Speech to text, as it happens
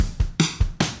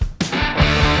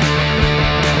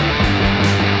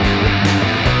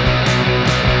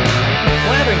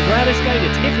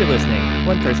you're listening.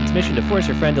 One person's mission to force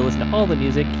her friend to listen to all the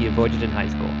music he avoided in high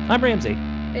school. I'm Ramsey.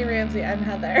 Hey, Ramsey, I'm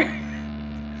Heather.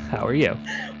 How are you?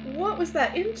 What was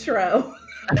that intro?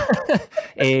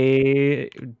 A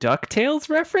DuckTales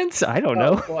reference? I don't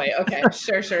know. Oh, boy. Okay.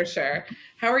 Sure.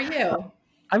 How are you?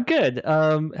 I'm good.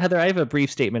 Heather, I have a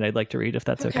brief statement I'd like to read, if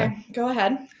that's okay. Go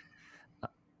ahead.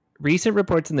 Recent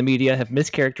reports in the media have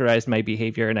mischaracterized my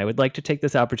behavior, and I would like to take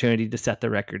this opportunity to set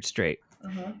the record straight.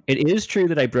 It is true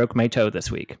that I broke my toe this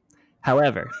week.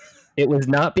 However, it was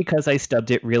not because I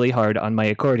stubbed it really hard on my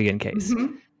accordion case.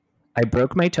 I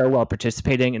broke my toe while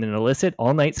participating in an illicit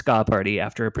all-night ska party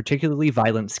after a particularly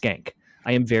violent skank.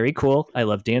 I am very cool. I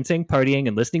love dancing, partying,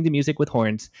 and listening to music with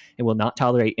horns, and will not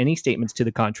tolerate any statements to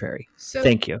the contrary.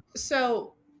 Thank you.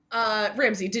 So,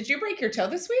 Ramsey, did you break your toe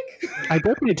this week? I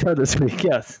broke my toe this week,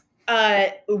 yes.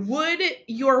 Would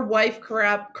your wife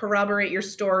corroborate your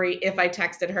story if I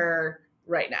texted her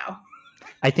right now?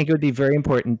 I think it would be very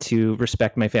important to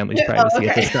respect my family's privacy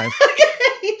at this time.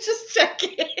 Okay, just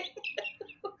checking.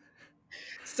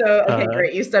 So, okay,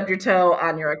 great. You stubbed your toe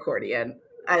on your accordion.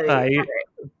 I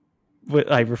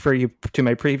refer you to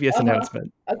my previous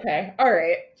announcement. Okay, all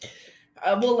right.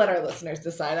 We'll let our listeners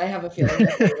decide. I have a feeling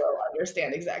that they will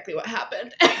understand exactly what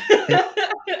happened.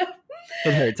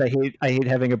 It hurts. I hate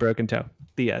having a broken toe.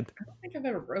 The end. I don't think I've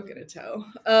ever broken a toe.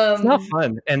 It's not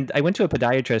fun. And I went to a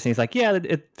podiatrist and he's like, yeah,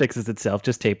 it fixes itself.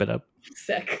 Just tape it up.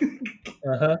 Sick.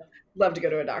 Love to go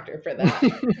to a doctor for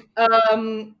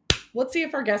that. Let's see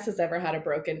if our guest has ever had a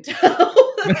broken toe.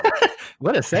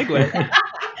 What a segue.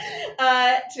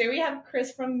 Today we have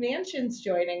Chris from Mansions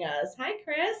joining us. Hi,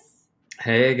 Chris.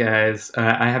 Hey, guys.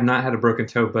 I have not had a broken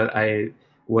toe, but I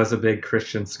was a big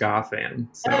Christian ska fan.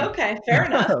 So. Okay, fair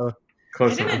enough.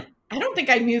 Close enough. I don't think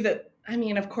I knew that. I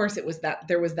mean, of course, it was that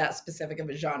there was that specific of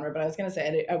a genre, but I was going to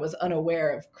say I was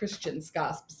unaware of Christian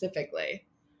ska specifically.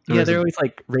 Yeah, they're always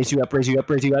like raise you up, raise you up,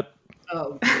 raise you up.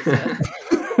 Oh, Jesus.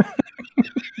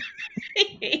 I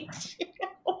hate you.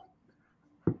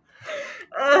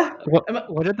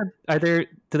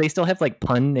 Do they still have like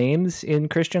pun names in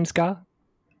Christian ska?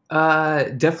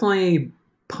 Definitely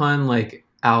pun like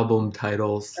album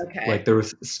titles. Okay. Like there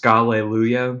was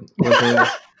Scalleluia was a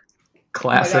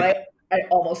classic. Oh my God, I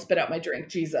almost spit out my drink.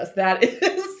 Jesus, that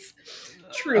is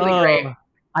truly great.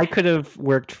 I could have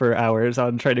worked for hours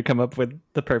on trying to come up with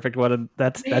the perfect one, and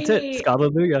that's it.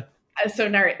 Scalleluia. So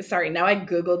sorry. Now I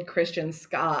googled Christian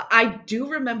ska. I do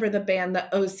remember the band, the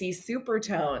OC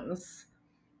Supertones.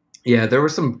 Yeah, there were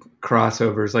some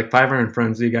crossovers. Like Five Iron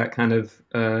Frenzy got kind of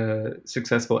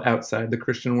successful outside the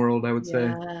Christian world, I would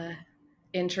say.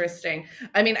 Interesting.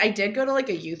 I mean, I did go to like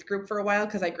a youth group for a while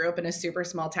because I grew up in a super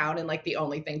small town and like the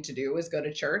only thing to do was go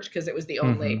to church because it was the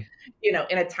only, in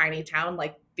a tiny town,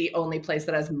 like the only place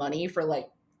that has money for like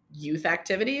youth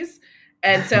activities.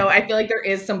 And so I feel like there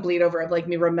is some bleed over of like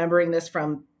me remembering this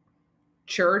from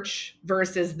church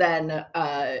versus then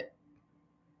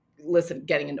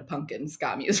getting into punk and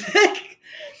ska music.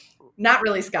 Not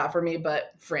really ska for me,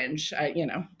 but fringe.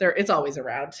 It's always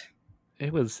around.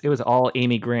 It was all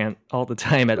Amy Grant all the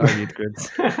time at our youth groups.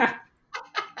 I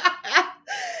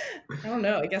don't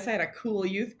know. I guess I had a cool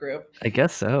youth group. I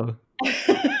guess so.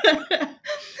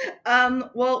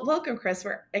 Well, welcome, Chris.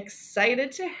 We're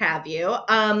excited to have you.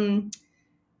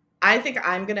 I think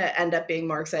I'm going to end up being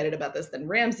more excited about this than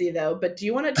Ramsey, though. But do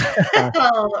you want to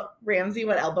tell Ramsey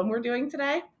what album we're doing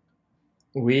today?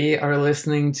 We are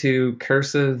listening to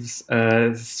Cursive's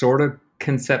sort of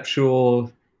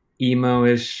conceptual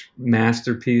emo-ish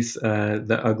masterpiece,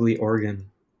 The Ugly Organ.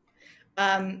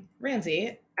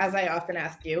 Ramsey, as I often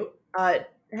ask you, what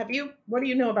do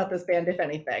you know about this band, if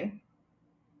anything?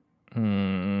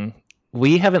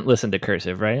 We haven't listened to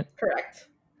Cursive, right? Correct.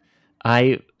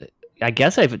 I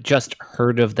guess I've just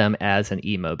heard of them as an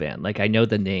emo band. Like I know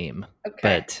the name,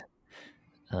 but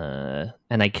and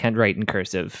I can write in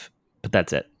cursive, but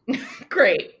that's it.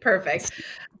 Great, perfect.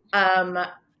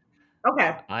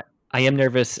 Okay. I am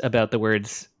nervous about the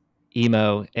words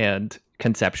emo and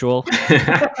conceptual.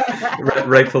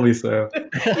 Rightfully so.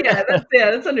 Yeah,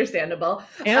 that's understandable.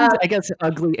 And I guess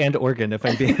ugly and organ, if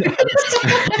I'm being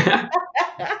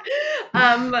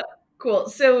honest. Cool.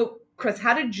 So, Chris,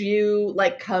 how did you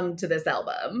come to this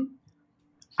album?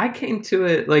 I came to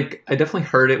it I definitely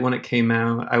heard it when it came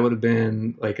out. I would have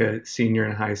been like a senior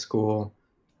in high school,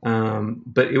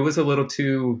 but it was a little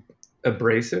too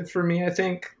abrasive for me. I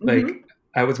think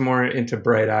I was more into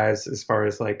Bright Eyes as far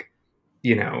as Bright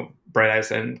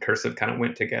Eyes and Cursive kind of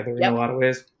went together in a lot of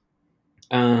ways.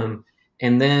 And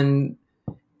then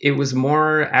it was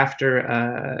more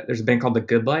after there's a band called The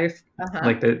Good Life,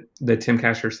 like the Tim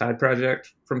Kasher side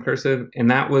project from Cursive,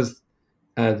 and that was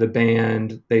the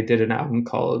band, they did an album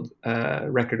called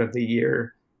Record of the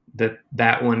Year.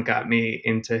 That one got me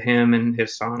into him and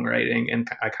his songwriting, and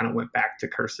I kind of went back to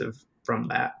Cursive from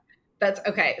that. That's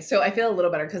okay. So I feel a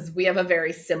little better because we have a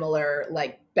very similar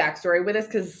like backstory with this.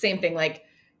 Because same thing, like,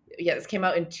 yeah, this came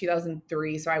out in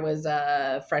 2003, so I was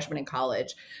a freshman in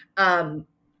college.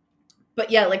 But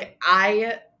yeah, like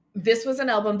this was an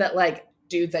album that like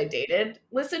dudes I dated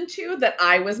listened to that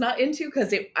I was not into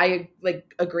because I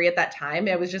like agree at that time.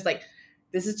 I was just like,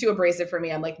 this is too abrasive for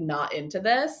me. I'm like not into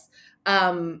this.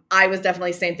 I was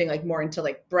definitely same thing, like more into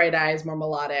like Bright Eyes, more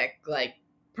melodic, like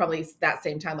probably that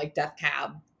same time, like Death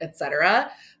Cab,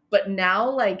 etc. But now,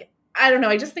 like, I don't know,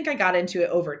 I just think I got into it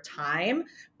over time,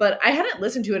 but I hadn't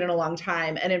listened to it in a long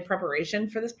time. And in preparation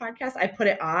for this podcast, I put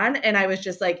it on and I was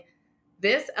just like,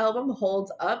 this album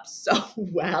holds up so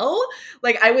well.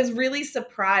 Like, I was really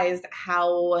surprised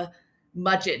how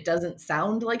much it doesn't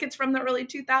sound like it's from the early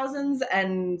 2000s.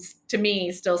 And to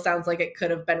me, still sounds like it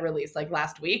could have been released like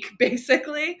last week,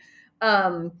 basically.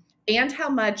 And how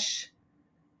much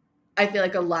I feel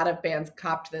like a lot of bands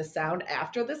copped this sound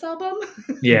after this album.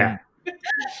 Yeah.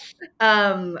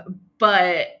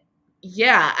 But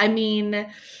yeah, I mean,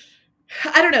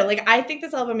 I don't know. Like, I think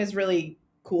this album is really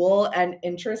cool and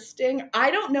interesting. I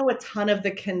don't know a ton of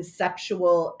the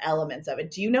conceptual elements of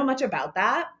it. Do you know much about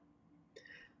that?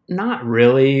 Not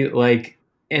really. Like,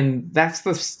 and that's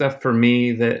the stuff for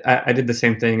me that I did the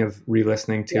same thing of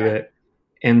re-listening to it.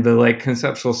 And the like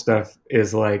conceptual stuff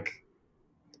is like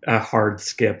a hard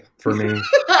skip for me.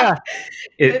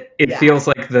 It feels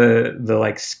like the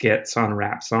like skits on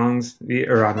rap songs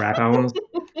or on rap albums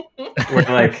where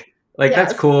like yes.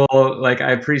 That's cool. Like,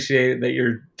 I appreciate that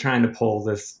you're trying to pull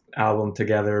this album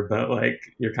together, but like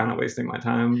you're kind of wasting my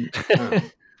time.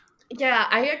 Yeah,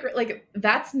 I agree. Like,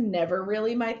 that's never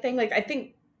really my thing. Like, I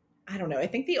think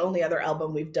the only other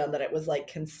album we've done that it was like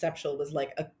conceptual was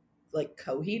like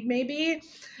Coheed maybe.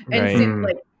 And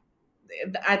like,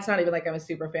 it's not even like I'm a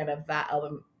super fan of that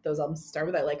album, those albums to start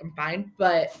with. I like them fine,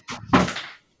 but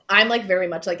I'm like very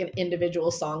much like an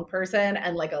individual song person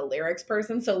and like a lyrics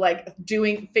person. So like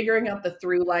figuring out the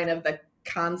through line of the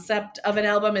concept of an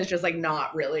album is just like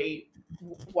not really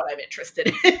what I'm interested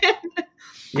in.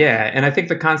 Yeah. And I think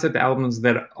the concept albums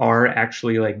that are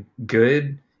actually like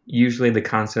good, usually the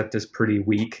concept is pretty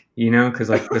weak, because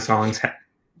like the songs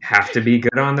have to be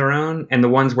good on their own. And the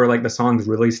ones where like the songs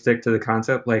really stick to the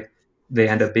concept, like they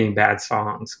end up being bad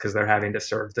songs because they're having to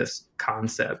serve this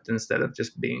concept instead of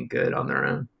just being good on their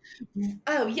own.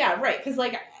 Oh yeah, right. Because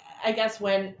like, I guess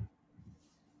now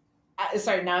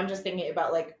I'm just thinking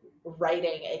about like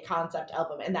writing a concept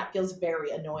album, and that feels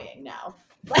very annoying now.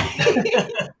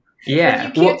 Yeah,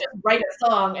 you can't just write a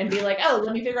song and be like, oh,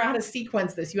 let me figure out how to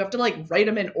sequence this. You have to like write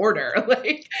them in order.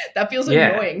 Like, that feels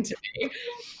annoying to me.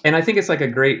 And I think it's like a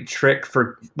great trick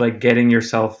for like getting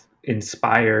yourself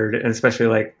inspired, and especially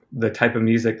like the type of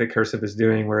music that Cursive is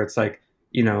doing, where it's like,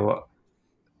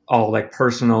 all like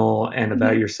personal and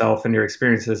about yourself and your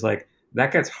experiences. Like,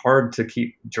 that gets hard to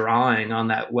keep drawing on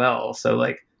that well. So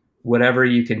like, whatever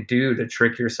you can do to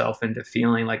trick yourself into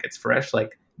feeling like it's fresh,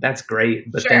 like that's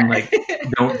great. But then like,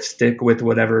 don't stick with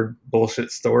whatever bullshit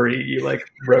story you like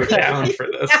wrote down for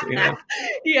this,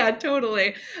 Yeah,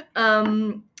 totally.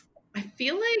 I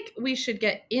feel like we should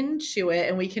get into it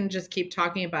and we can just keep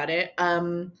talking about it.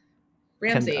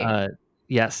 Ramsey.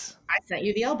 Yes. I sent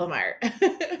you the album art.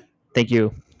 Thank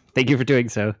you. Thank you for doing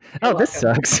so. You're this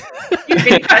sucks. You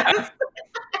hate this.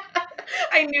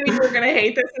 I knew you were going to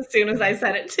hate this as soon as I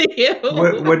sent it to you.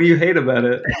 What do you hate about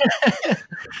it?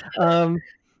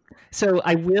 So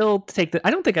I will take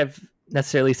I don't think I've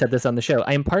necessarily said this on the show.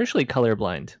 I am partially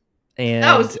colorblind. And,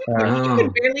 you can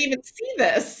barely even see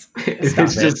this.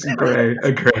 It's just a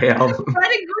gray album.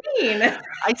 Red and green.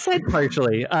 I said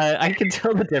partially. I can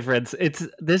tell the difference. It's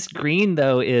this green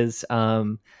though is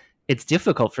it's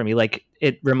difficult for me. Like,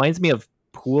 it reminds me of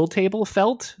pool table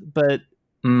felt, but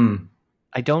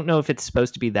I don't know if it's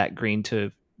supposed to be that green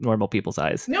to normal people's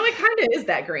eyes. No, it kind of is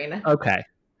that green. Okay.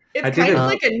 It's kind of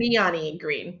like a neon-y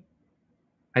green.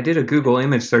 I did a Google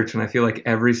image search, and I feel like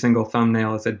every single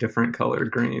thumbnail is a different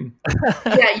colored green.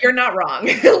 Yeah, you're not wrong.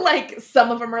 Like,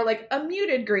 some of them are like a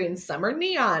muted green, some are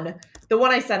neon. The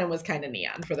one I sent him was kind of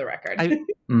neon, for the record.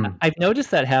 I've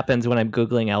noticed that happens when I'm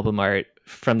Googling album art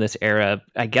from this era.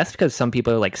 I guess because some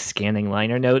people are like scanning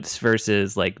liner notes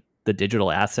versus like the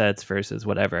digital assets versus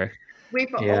whatever. Wait,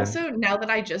 but also, now that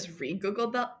I just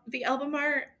re-Googled the album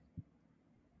art,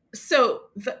 so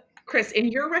Chris,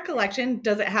 in your recollection,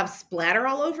 does it have splatter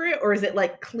all over it, or is it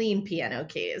like clean piano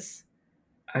keys?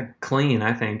 Clean,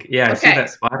 I think. Yeah, I see that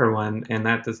splatter one, and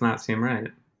that does not seem right.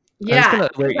 Yeah, I was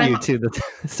going to alert you to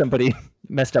somebody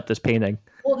messed up this painting.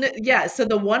 Well, no, yeah. So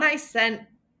the one I sent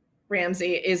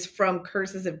Ramsey is from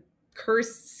Cursive's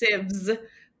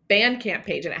Bandcamp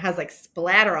page, and it has like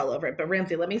splatter all over it. But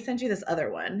Ramsey, let me send you this other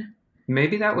one.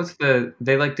 Maybe that was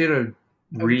they like did a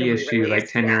reissue, like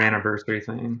 10-year anniversary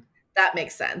thing. That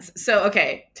makes sense. So,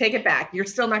 okay, take it back. You're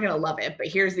still not going to love it, but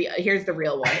here's the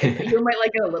real one. You might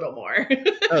like it a little more.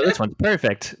 Oh, this one's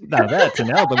perfect. Now that's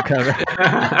an album cover.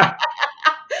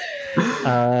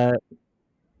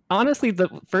 Honestly, the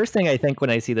first thing I think when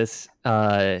I see this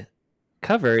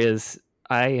cover is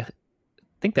I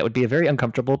think that would be a very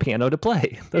uncomfortable piano to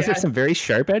play. Those are some very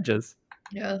sharp edges.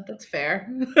 Yeah, that's fair.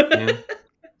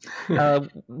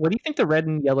 What do you think the red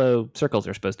and yellow circles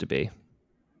are supposed to be?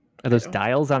 Are those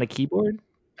dials on a keyboard?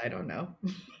 I don't know.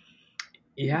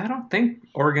 Yeah, I don't think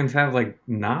organs have like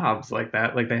knobs like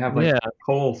that. Like they have like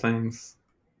hole things.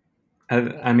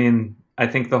 I mean, I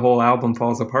think the whole album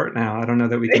falls apart now. I don't know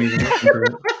that we can even listen to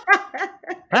it.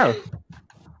 Oh,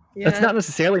 that's not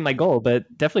necessarily my goal, but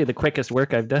definitely the quickest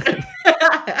work I've done.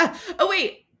 Oh,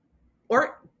 wait.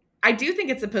 I do think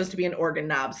it's supposed to be an organ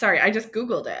knob. Sorry, I just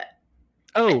Googled it.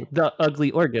 Oh, the ugly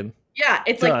organ. Yeah,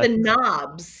 it's like the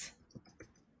knobs.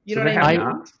 You know what I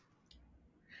mean?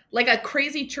 Like a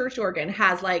crazy church organ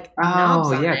has like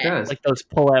knobs on it. It does. Like those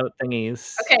pull-out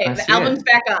thingies. Okay, the album's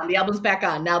back on. The album's back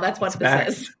on. Now that's what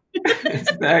this is.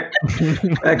 It's back.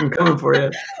 Back and coming for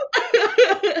you.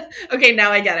 Okay,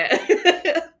 now I get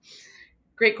it.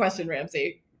 Great question,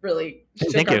 Ramsey. Really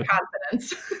shook our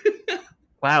confidence.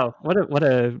 Wow, what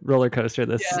a roller coaster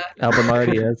this album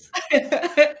already is.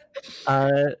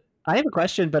 I have a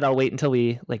question, but I'll wait until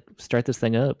we start this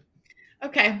thing up.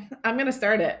 Okay, I'm gonna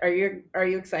start it. Are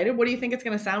you excited? What do you think it's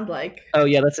gonna sound like? Oh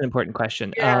yeah, that's an important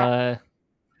question. Yeah.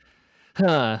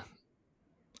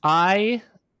 I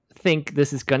think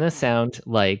this is gonna sound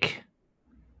like,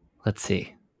 let's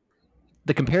see,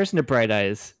 the comparison to Bright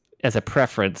Eyes as a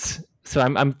preference. So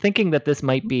I'm thinking that this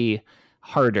might be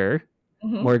harder,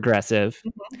 more aggressive.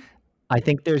 Mm-hmm. I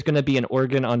think there's gonna be an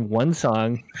organ on one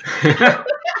song to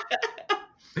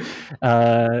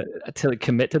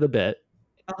commit to the bit.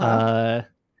 And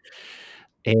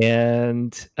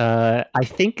I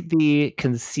think the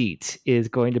conceit is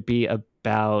going to be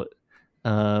about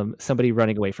somebody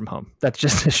running away from home. That's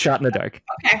just a shot in the dark.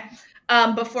 Okay.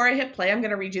 Before I hit play, I'm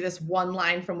going to read you this one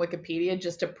line from Wikipedia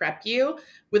just to prep you,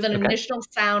 with an initial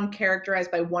sound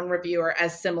characterized by one reviewer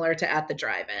as similar to At the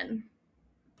Drive-In.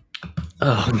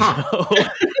 Oh,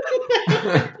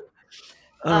 no.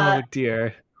 Oh,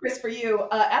 dear. Chris, for you,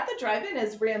 At the Drive-In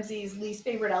is Ramsey's least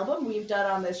favorite album we've done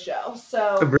on this show.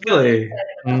 So really?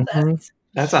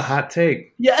 That's a hot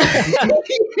take. Yeah.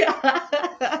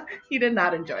 Yeah. He did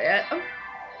not enjoy it.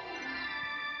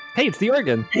 Hey, it's the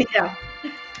organ. Yeah.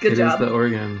 Good job. It is the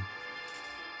organ.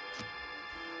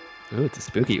 Ooh, it's a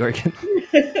spooky organ.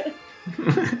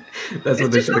 That's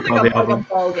what they should have called the album.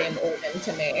 It's a ball game organ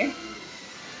to me.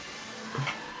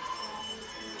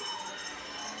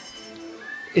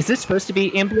 Is this supposed to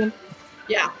be ambient?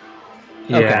 Yeah.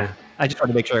 Okay. I just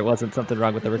wanted to make sure it wasn't something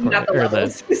wrong with the recording or the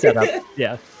setup.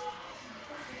 Yeah.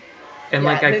 And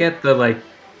I get the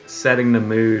setting the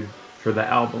mood for the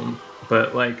album,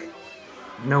 but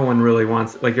no one really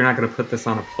wants you're not going to put this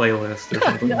on a playlist or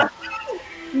something.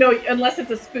 No, unless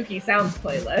it's a spooky sounds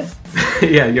playlist.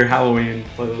 Yeah, your Halloween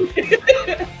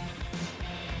playlist.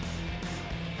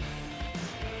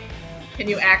 Can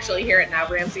you actually hear it now,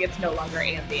 Ramsey? It's no longer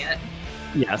ambient.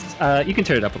 Yes, you can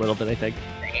turn it up a little bit, I think.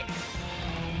 Great.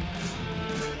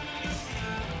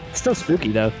 It's still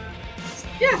spooky, though.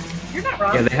 Yeah, you're not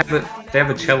wrong. Yeah, they have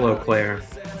a cello player.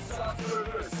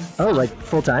 Oh,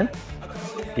 full time?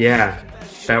 Yeah,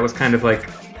 that was kind of I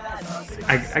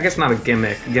guess not a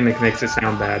gimmick. Gimmick makes it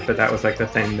sound bad, but that was the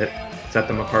thing that set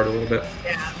them apart a little bit.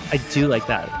 Yeah, I do like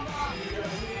that.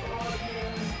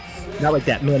 Not like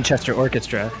that Manchester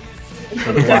Orchestra. It's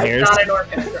not an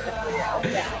orchestra.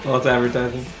 Yeah. Well, it's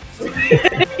advertising.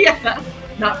 Yeah,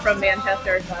 not from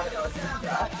Manchester. It's not an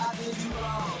orchestra.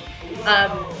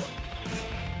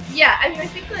 Yeah, I mean, I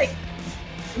think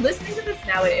listening to this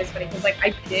now, it is funny because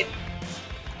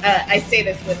I say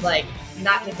this with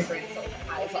not just a grain of salt and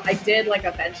high. So I did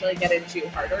eventually get into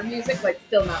harder music,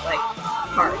 still not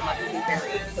hard. Let me be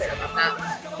very clear about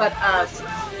that. But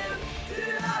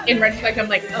in retrospect, I'm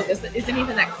oh, this isn't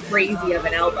even that crazy of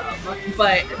an album.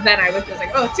 But then I was just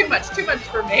oh, too much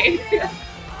for me.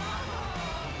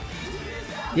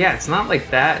 Yeah, it's not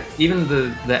that. Even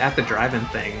the At the Drive-In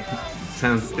thing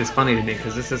is funny to me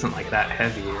because this isn't that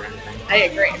heavy or anything. I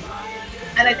agree,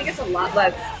 and I think it's a lot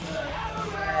less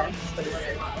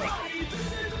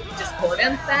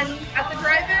discordant than At the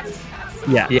Drive-In.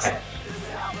 Yeah. Yeah.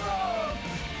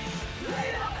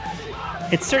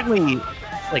 It's certainly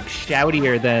like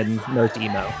shoutier than most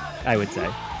emo, I would say,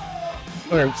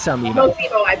 or some emo. Most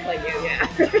emo I play you, yeah.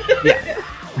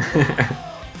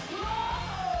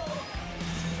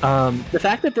 The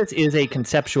fact that this is a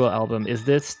conceptual album, is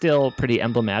this still pretty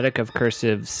emblematic of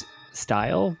Cursive's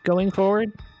style going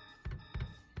forward?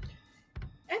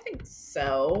 I think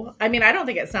so. I mean, I don't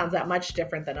think it sounds that much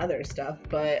different than other stuff,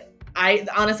 but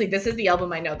honestly, this is the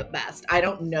album I know the best. I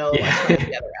don't know a ton of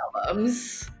the other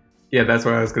albums. Yeah, that's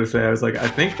what I was going to say. I was like, I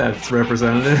think that's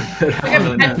representative. I've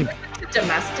listened to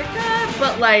Domestica,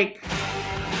 but like,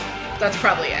 that's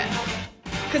probably it.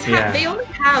 Because they only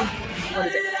have, what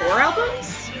is it, 4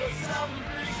 albums?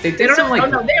 They did some like... Oh,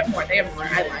 no, they have more.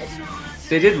 I lied.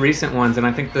 They did recent ones, and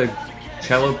I think the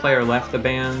cello player left the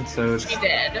band, so it's she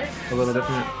did. A little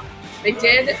different. They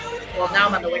did... Well, now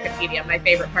I'm on the Wikipedia, my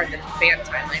favorite part of the band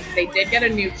timeline. They did get a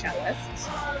new cellist.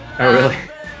 Oh,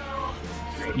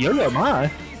 really? Yo-Yo Ma.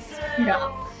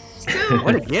 Yeah.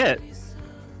 What a get.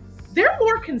 They're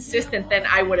more consistent than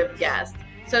I would have guessed.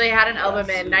 So they had an album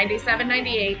in 97,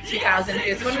 98, 2000.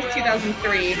 This one was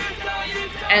 2003.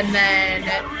 And then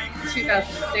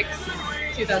 2006,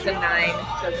 2009,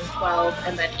 2012,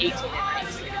 and then 18 and 19.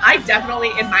 I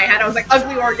definitely, in my head, I was like,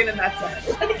 Ugly Organ, and that's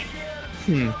it.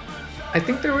 I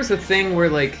think there was a thing where,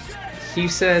 like, he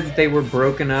said they were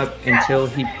broken up until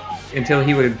he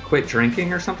would quit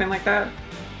drinking or something like that.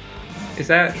 Is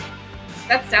that?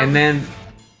 That sounds... And then...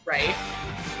 Right.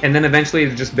 And then eventually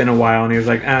it's just been a while, and he was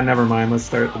like, never mind, let's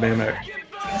start the band back.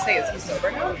 I was going to say, is he sober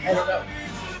now? I don't know.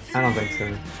 I don't think so.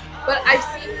 But I've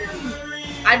seen him...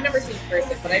 I've never seen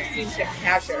Cursive, but I've seen Chip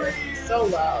Casher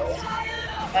solo.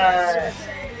 And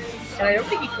I don't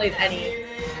think he plays any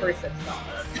Cursive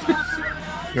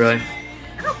songs. Really?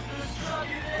 I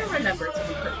don't remember, to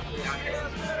be perfectly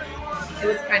honest. It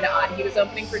was kind of odd. He was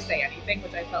opening for Say Anything,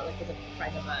 which I felt like was a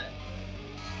kind of a...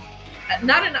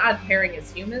 Not an odd pairing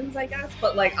as humans, I guess,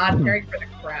 but like odd pairing for the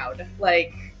crowd.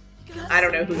 Like, I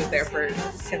don't know who was there for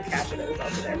Tim Casher that was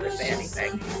also there for Say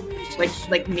Anything.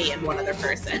 Like me and one other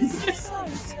person.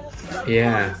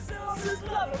 Yeah.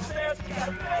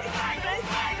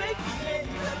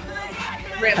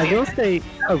 Ramsey, I will say,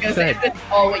 go ahead. Is this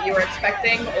all what you were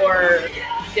expecting, or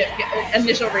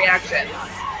initial reactions?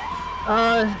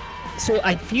 So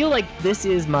I feel like this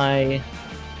is my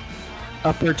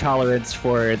upper tolerance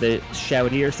for the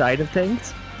shoutier side of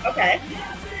things. Okay.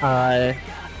 I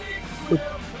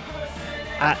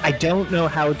don't know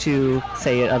how to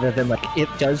say it other than like it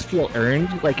does feel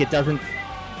earned. Like it doesn't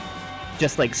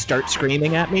just like start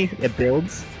screaming at me. It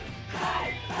builds.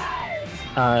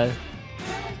 Yeah.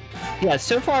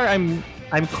 So far, I'm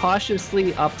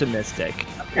cautiously optimistic.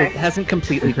 Okay. It hasn't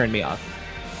completely turned me off.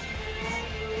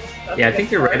 Yeah, I think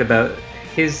you're right about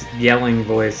his yelling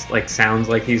voice. Like sounds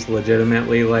like he's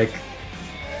legitimately like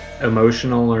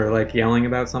emotional or like yelling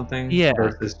about something. Yeah.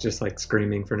 Versus just like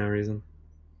screaming for no reason.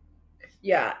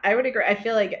 Yeah, I would agree. I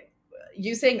feel like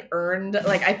you saying earned,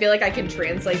 like I feel like I can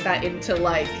translate that into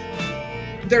like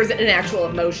there's an actual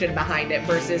emotion behind it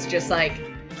versus just like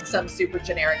some super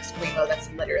generic screamo that's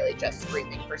literally just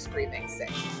screaming for screaming's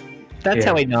sake. That's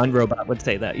how a non-robot would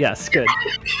say that. Yes, good.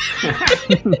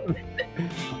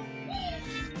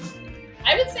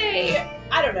 I would say,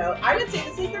 I don't know. I would say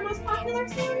this is their most popular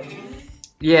song.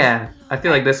 Yeah, I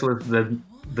feel like this was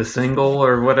the single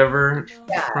or whatever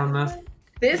from this.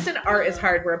 This and Art is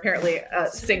Hard were apparently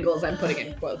singles I'm putting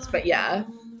in quotes, but yeah.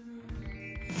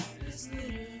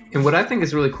 And what I think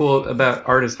is really cool about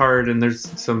Art is Hard, and there's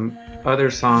some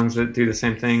other songs that do the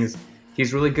same things,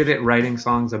 he's really good at writing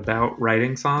songs about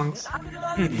writing songs.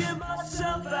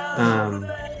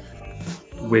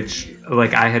 Which,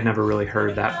 like, I had never really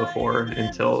heard that before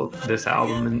until this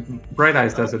album. And Bright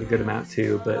Eyes does it a good amount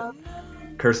too, but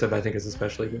Cursive, I think, is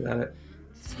especially good at it.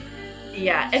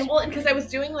 Yeah, and well, because I was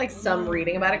doing like some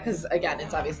reading about it, because again,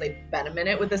 it's obviously been a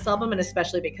minute with this album, and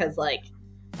especially because like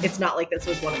it's not like this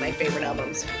was one of my favorite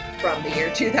albums from the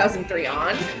year 2003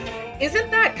 on.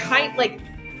 Isn't that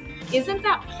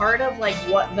part of like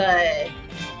what the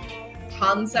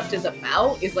concept is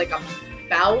about? Is like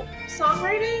about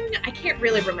songwriting? I can't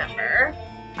really remember.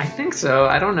 I think so.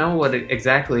 I don't know what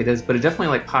exactly it is, but it definitely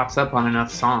like pops up on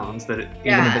enough songs that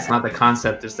even if it's not the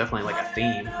concept, there's definitely like a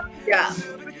theme. Yeah.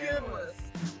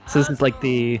 So this is like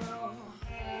the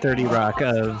 30 Rock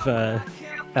of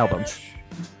albums.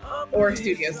 Or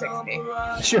Studio 60.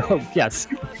 Sure, yes.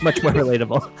 Much more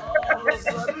relatable.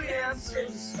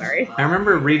 Sorry. I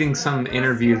remember reading some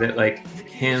interview that like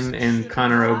him and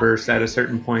Conor Oberst at a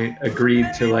certain point agreed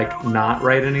to like not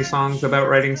write any songs about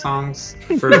writing songs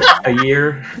for a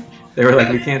year. They were like,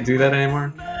 we can't do that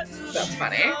anymore. That's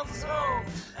funny.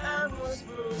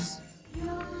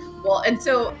 Well, and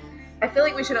so I feel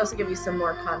like we should also give you some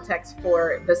more context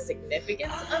for the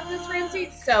significance of this,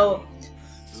 Ramsey. So,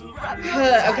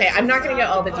 okay, I'm not going to get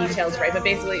all the details right, but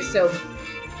basically, so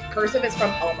Cursive is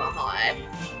from Omaha,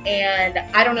 and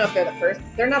I don't know if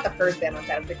they're not the first band on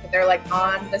Saddle Creek, but they're like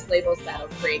on this label Saddle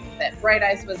Creek that Bright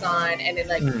Eyes was on, and then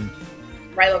like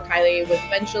Rilo Kiley was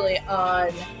eventually on,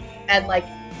 and like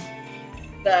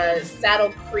the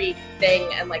Saddle Creek thing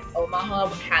and like Omaha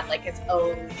had like its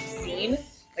own scene.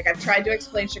 Like I've tried to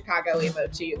explain Chicago emo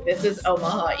to you. This is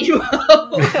Omaha emo.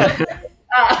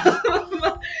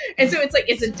 And so it's like,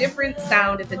 it's a different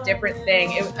sound. It's a different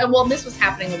thing. And well, this was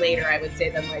happening later, I would say,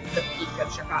 than like the peak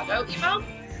of Chicago emo.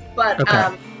 But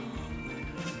okay.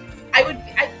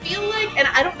 I feel like, and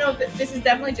I don't know, that this is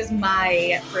definitely just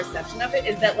my perception of it,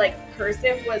 is that like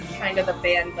Cursive was kind of the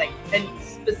band, like, and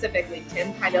specifically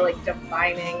Tim kind of like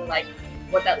defining like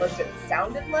what that looked and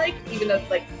sounded like, even though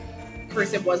like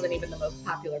Cursive wasn't even the most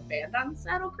popular band on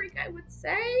Saddle Creek, I would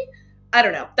say. I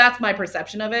don't know. That's my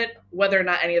perception of it. Whether or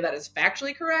not any of that is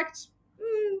factually correct,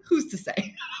 who's to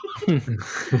say?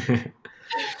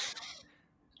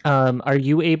 Are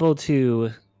you able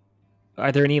to...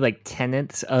 Are there any like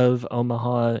tenets of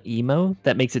Omaha emo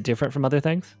that makes it different from other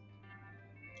things?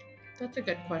 That's a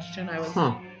good question. I was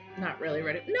not really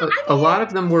ready. No, a lot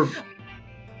of them were...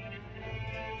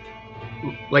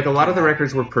 Like, a lot of the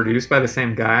records were produced by the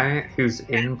same guy who's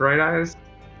in Bright Eyes.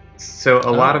 So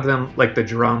a lot of them, like, the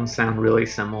drums sound really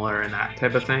similar and that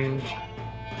type of thing.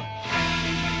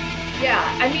 Yeah,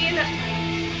 I mean,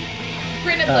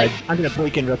 granted, like... I'm going to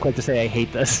break in real quick to say I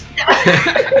hate this.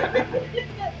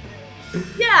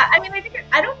 Yeah, I mean,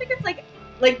 I don't think it's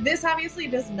like this obviously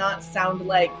does not sound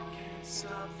like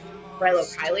Rilo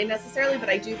Kiley necessarily, but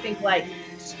I do think like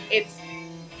it's...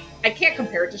 I can't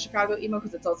compare it to Chicago emo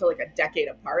because it's also like a decade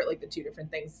apart, like the two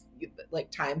different things, like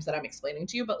times that I'm explaining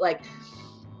to you. But like,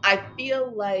 I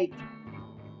feel like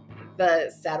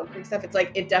the Saddle Creek stuff, it's like,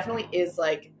 it definitely is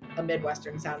like a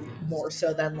Midwestern sound more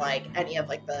so than like any of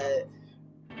like the,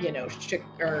 you know,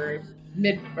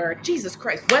 Jesus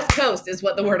Christ, West Coast is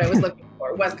what the word I was looking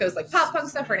for. West Coast, like pop punk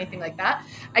stuff or anything like that.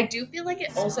 I do feel like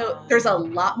it also, there's a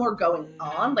lot more going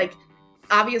on. Like,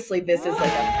 obviously this is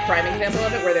like a prime example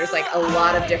of it where there's like a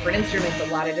lot of different instruments, a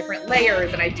lot of different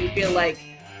layers, and I do feel like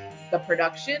the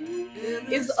production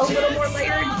is a little more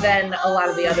layered than a lot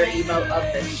of the other emo of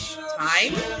this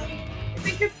time. I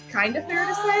think it's kind of fair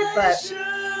to say, but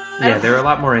yeah, they're a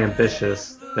lot more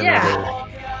ambitious than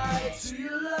others.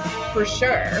 For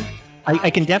sure. I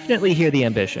can definitely hear the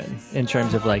ambition in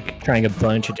terms of like trying a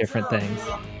bunch of different things.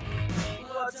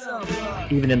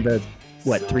 Even in the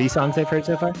 3 songs I've heard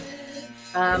so far?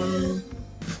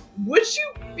 Would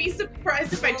you be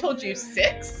surprised if I told you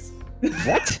 6?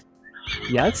 What?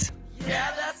 Yes?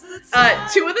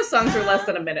 2 of the songs are less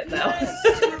than a minute, though.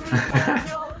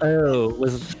 Oh,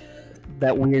 was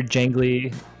that weird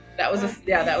jangly? That was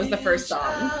the first song.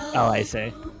 Oh, I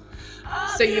see.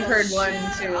 So you've heard 1,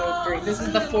 2, 3. This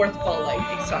is the 4th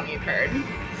full-length song you've heard.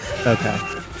 Okay.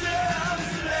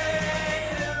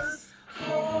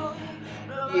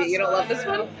 You don't love this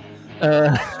one?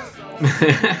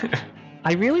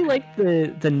 I really like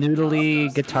the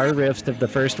noodly guitar riffs of the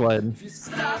first one.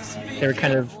 They're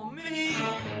kind of...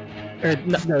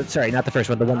 no, sorry, not the first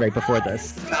one, the one right before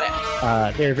this.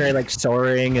 Got it. They're very like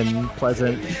soaring and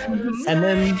pleasant. Mm-hmm. And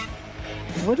then,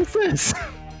 what is this?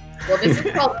 Well, this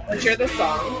is called Butcher the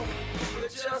Song.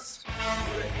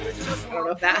 I don't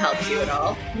know if that helps you at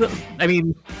all. I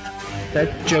mean,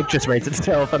 that joke just writes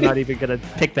itself. I'm not even going to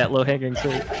pick that low-hanging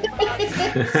fruit.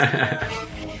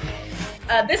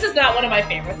 This is not one of my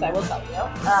favorites, I will tell you.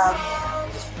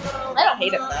 I don't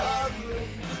hate it, though.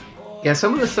 Yeah,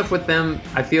 some of the stuff with them,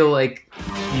 I feel like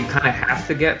you kind of have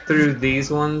to get through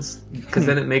these ones because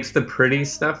then it makes the pretty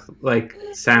stuff like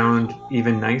sound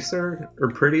even nicer or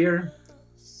prettier.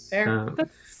 Fair.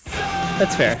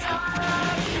 That's fair.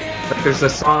 But there's a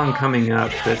song coming up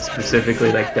that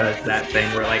specifically like does that thing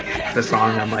where like the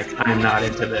song I'm like, I'm not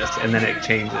into this, and then it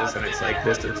changes and it's like,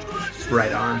 this is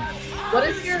right on. What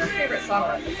is your favorite song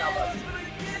on this album?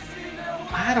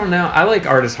 I don't know. I like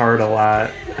Artist Heart a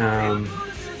lot.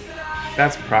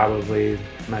 That's probably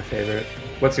my favorite.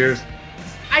 What's yours?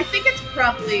 I think it's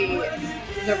probably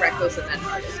The Reckless and then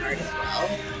Artist Heart as well.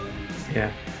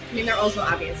 Yeah. I mean, they're also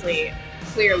obviously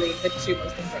clearly the 2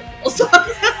 most incredible songs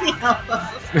on the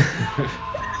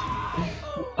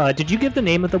album. Did you give the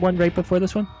name of the one right before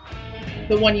this one?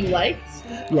 The one you liked?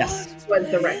 Yes. Was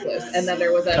The Reckless, and then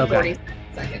there was a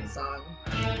 40-second song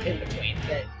in between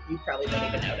that you probably don't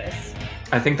even notice.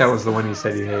 I think that was the one you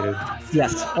said you hated.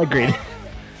 Yes, agreed.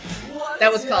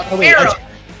 That was called Harold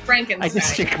Frankenstein. I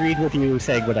just agreed with you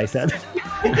saying what I said.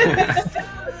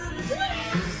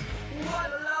 What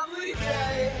a lovely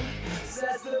day,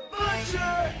 says the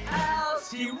butcher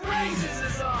as he raises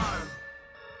his arm.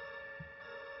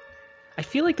 I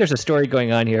feel like there's a story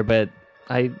going on here, but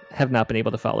I have not been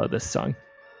able to follow this song.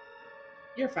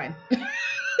 You're fine.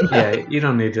 Yeah, you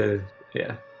don't need to.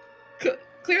 Yeah,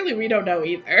 Clearly, we don't know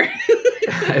either.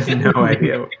 I have no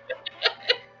idea.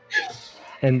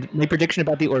 And my prediction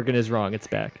about the organ is wrong. It's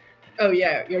back. Oh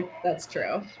yeah, that's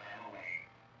true.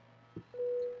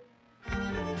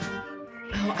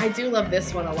 Oh, I do love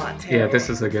this one a lot too. Yeah, this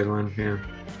is a good one. Yeah.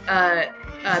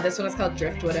 This one is called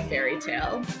Driftwood: A Fairy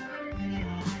Tale.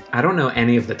 I don't know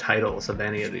any of the titles of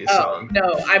any of these songs.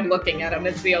 No, I'm looking at them.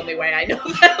 It's the only way I know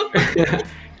them.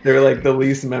 They're like the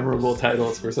least memorable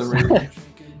titles for some reason.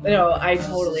 No, I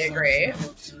totally agree.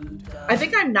 I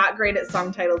think I'm not great at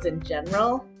song titles in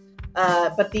general,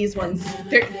 but these ones,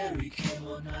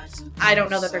 I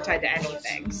don't know that they're tied to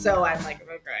anything. So I'm like,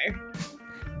 okay.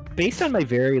 Based on my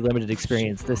very limited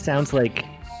experience, this sounds like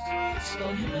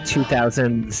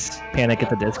 2000s Panic at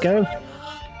the Disco.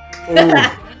 Ooh,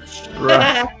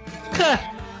 rough.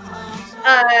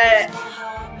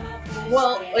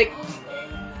 Well, like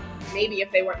maybe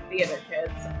if they weren't theater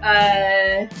kids.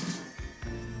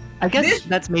 I guess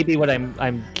that's maybe what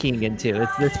I'm keying into.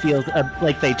 This feels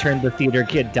like they turned the theater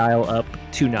kid dial up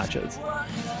 2 notches.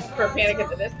 For Panic at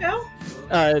the Disco?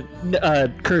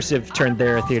 Cursive turned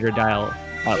their theater dial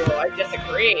up. Oh, I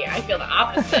disagree. I feel the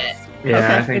opposite. Yeah,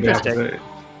 Okay, I think that's interesting.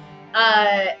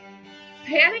 it.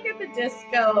 Panic at the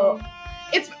Disco.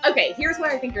 It's okay. Here's why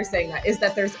I think you're saying that is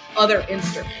that there's other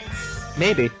instruments.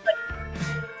 Maybe.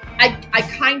 I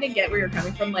kind of get where you're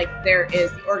coming from. Like there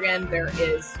is the organ, there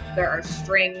are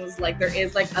strings, like there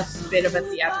is like a bit of a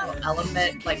theatrical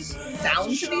element, like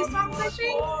sound to these songs. I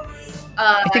think.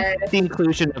 I think the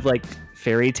inclusion of like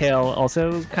fairy tale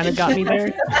also kind of got me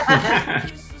there.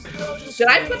 Should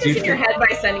I put this in your head by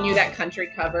sending you that country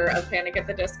cover of Panic at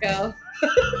the Disco?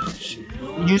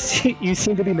 You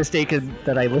seem to be mistaken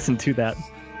that I listened to that.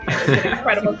 It's an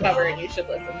incredible cover, and you should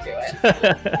listen to it.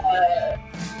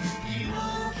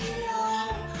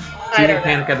 Do you think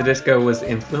Panic at the Disco was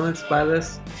influenced by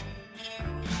this?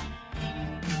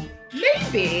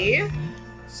 Maybe.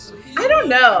 I don't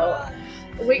know.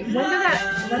 Wait, when did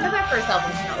that first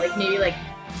album come out? Like maybe like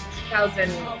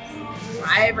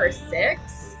 2005 or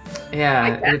 6? Yeah,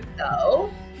 I guess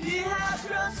so.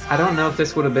 I don't know if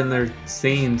this would have been their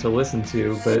scene to listen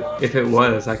to, but if it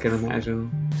was, I can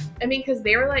imagine. I mean, because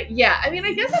they were like, yeah, I mean,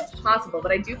 I guess it's possible,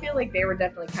 but I do feel like they were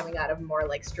definitely coming out of more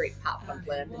like straight pop punk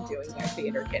land and doing their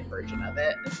theater kid version of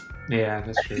it. Yeah,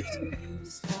 that's true.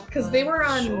 Because they were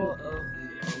on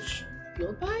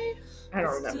Fueled By? I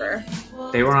don't remember.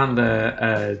 They were on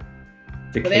the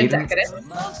Were they in Cadence?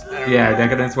 Decadence? Yeah,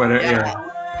 Decadence, whatever. Yeah. Yeah.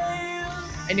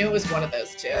 I knew it was one of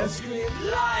those two. God,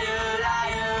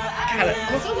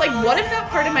 also, like, what if that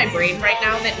part of my brain right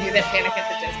now that knew that Panic at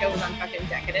the Disco was on fucking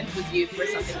Decadence was used for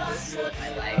something useful in my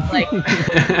life? Like,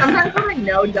 sometimes when I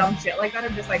know dumb shit like that,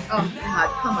 I'm just like, oh God,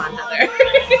 come on, Heather.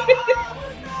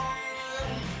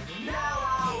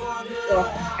 Ugh,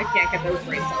 I can't get those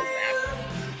brain cells back.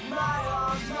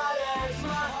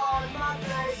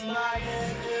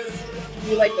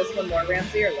 You like this one more,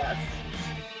 Ramsey, or less?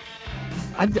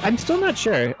 I'm still not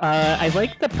sure. I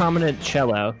like the prominent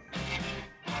cello.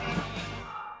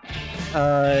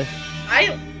 I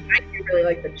do really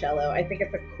like the cello. I think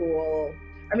it's a cool.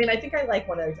 I mean, I think I like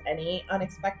when there's any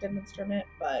unexpected instrument,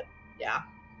 but yeah.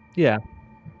 Yeah.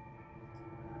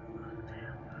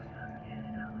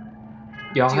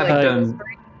 Y'all Do you haven't like done.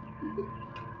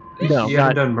 No, You haven't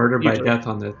not done Murder by usually. Death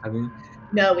on this, have you?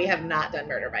 No, we have not done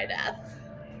Murder by Death.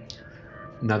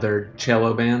 Another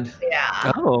cello band.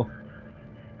 Yeah. Oh,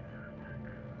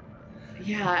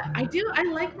 Yeah, I do. I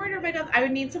like Murder by Death. I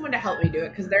would need someone to help me do it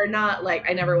because they're not like,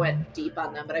 I never went deep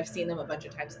on them, but I've seen them a bunch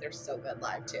of times and they're so good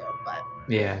live too. But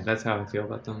Yeah, that's how I feel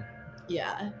about them.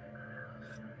 yeah.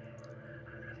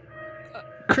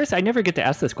 Chris, I never get to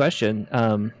ask this question,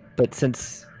 but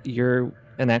since you're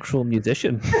an actual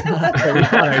musician on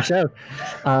our show,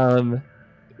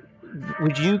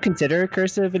 would you consider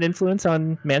Cursive an influence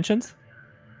on Mansions?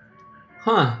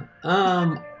 Huh.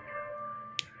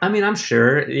 I mean, I'm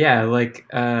sure. Yeah, like,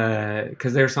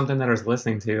 because there's something that I was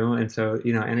listening to, and so,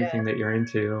 you know, anything that you're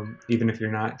into, even if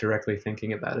you're not directly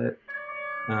thinking about it.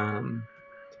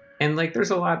 And, like, there's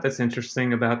a lot that's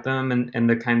interesting about them and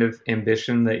the kind of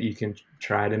ambition that you can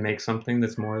try to make something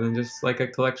that's more than just, like, a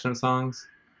collection of songs.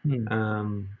 You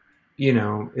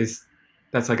know,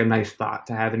 that's, like, a nice thought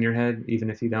to have in your head, even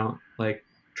if you don't, like,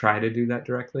 try to do that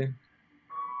directly.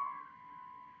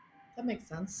 That makes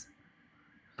sense.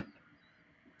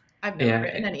 I've never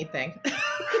written anything.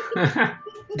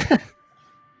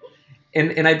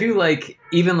 And I do like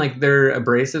even like their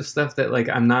abrasive stuff that like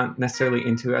I'm not necessarily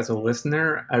into as a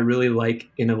listener. I really like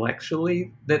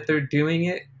intellectually that they're doing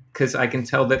it because I can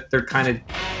tell that they're kind of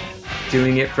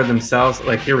doing it for themselves.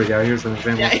 Like here we go. Here's an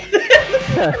example. Yeah.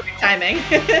 Perfect timing.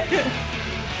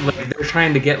 Like they're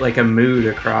trying to get like a mood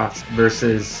across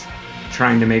versus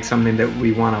trying to make something that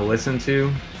we want to listen to.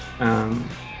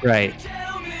 Right.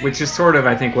 Which is sort of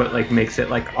I think what like makes it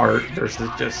like art versus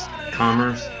just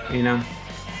commerce. You know.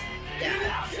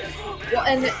 Well,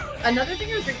 and another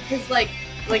thing I was because, like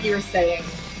you were saying,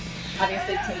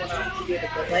 obviously Tim went on to do The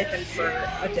Good Life, and for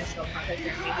additional content,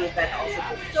 he's been also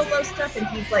doing solo stuff. And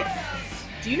he's like,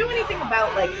 "Do you know anything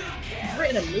about like he's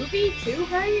written a movie too,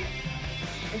 right,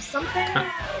 or something?"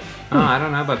 Oh, I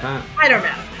don't know about that. I don't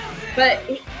know, but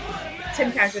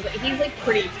Tim Casher, he's like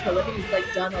pretty prolific. He's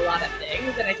like done a lot of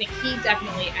things, and I think he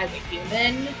definitely, as a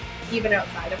human, even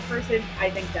outside of person, I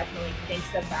think definitely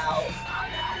thinks about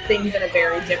things in a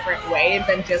very different way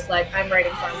than just like I'm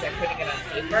writing songs and putting it on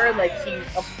paper. Like he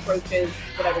approaches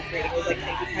what I was reading was like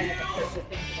maybe kind of approaches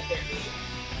things in a very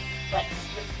like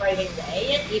writing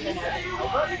way, even as an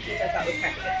album, which I thought was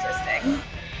kind of interesting.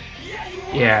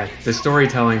 Yeah, the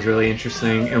storytelling is really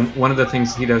interesting, and one of the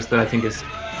things he does that I think is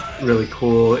really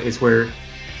cool is where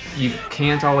you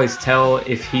can't always tell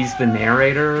if he's the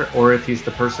narrator or if he's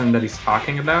the person that he's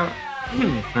talking about.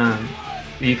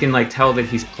 You can like tell that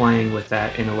he's playing with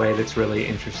that in a way that's really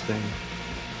interesting.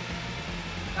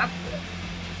 That's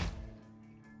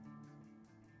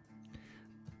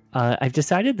cool. I've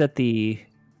decided that the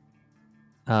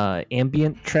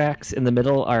ambient tracks in the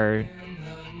middle are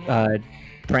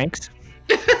pranks,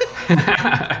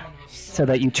 so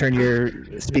that you turn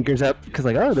your speakers up because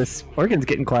like, oh, this organ's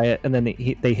getting quiet, and then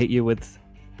they hit you with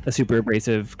a super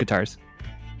abrasive guitars.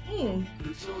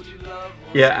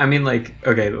 Yeah, I mean, like,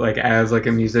 okay, like as like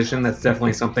a musician, that's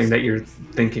definitely something that you're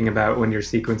thinking about when you're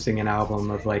sequencing an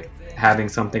album of like having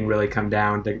something really come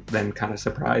down to then kind of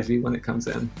surprise you when it comes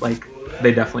in. Like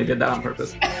they definitely did that on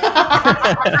purpose.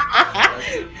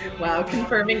 Wow,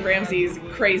 confirming Ramsey's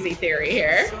crazy theory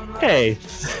here. Hey.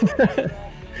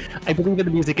 I believe in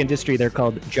the music industry they're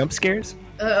called jump scares.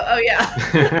 Oh yeah.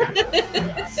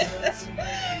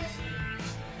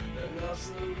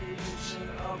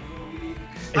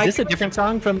 Is this a different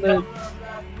song from the...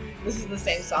 This is the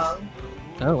same song.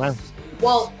 Oh, wow.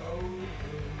 Well,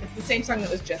 it's the same song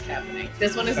that was just happening.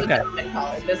 This one is a different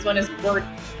color. This one is, we're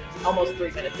almost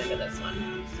 3 minutes into this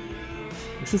one.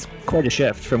 This is quite a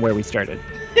shift from where we started.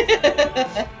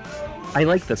 I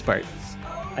like this part.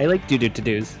 I like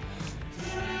do-do-to-dos.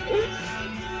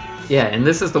 Yeah, and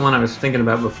this is the one I was thinking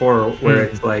about before, where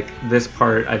it's like, this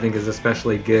part I think is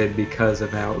especially good because of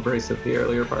how abrasive the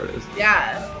earlier part is.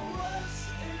 Yeah.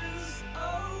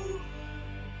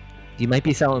 You might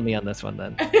be selling me on this one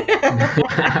then.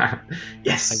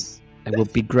 Yes. I will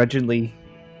begrudgingly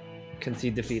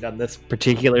concede defeat on this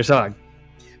particular song.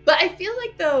 But I feel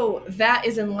like though that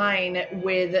is in line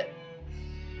with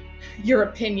your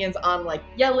opinions on like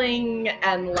yelling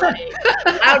and like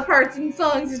loud parts in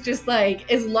songs. Is just like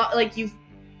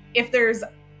if there's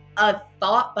a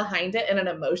thought behind it and an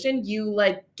emotion, you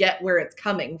like get where it's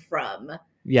coming from.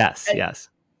 Yes, and yes.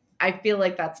 I feel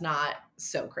like that's not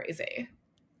so crazy.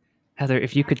 Heather,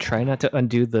 if you could try not to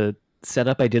undo the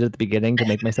setup I did at the beginning to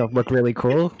make myself look really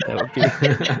cool, that would be...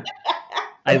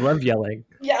 I love yelling.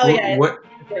 Yeah, oh yeah. What,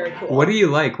 very cool. What do you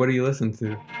like? What do you listen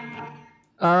to?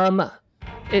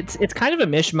 It's kind of a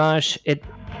mishmash. It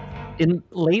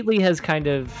lately has kind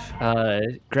of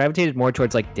gravitated more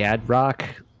towards like dad rock.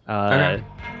 Okay.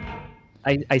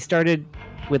 I started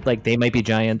with like They Might Be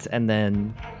Giants, and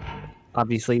then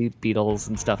obviously Beatles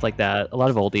and stuff like that. A lot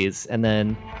of oldies, and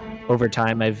then over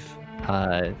time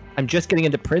I'm just getting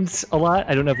into Prince a lot.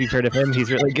 I don't know if you've heard of him. He's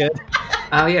really good.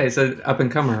 Oh yeah, he's an up and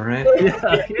comer, right?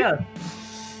 Yeah.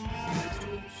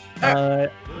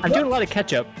 I'm doing a lot of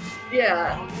Ketchup.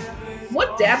 Yeah.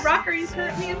 What dad rock are you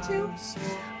currently into?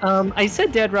 I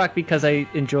said dad rock because I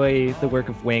enjoy the work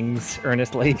of Wings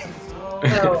earnestly.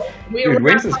 Oh, Dude,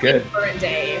 Wings is good. Current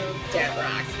day dad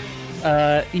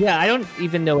rock. Yeah, I don't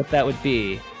even know what that would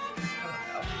be.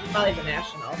 I don't know. Probably The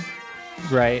National,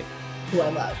 Right. who I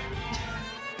love.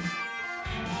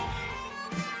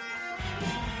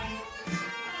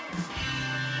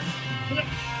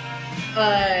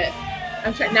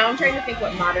 I'm trying to think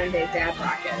what modern day dad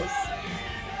rock is.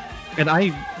 And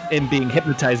I am being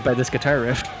hypnotized by this guitar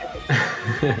riff.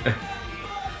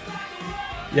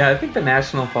 Yeah, I think The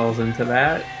National falls into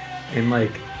that, and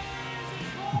like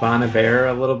Bon Iver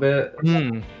a little bit.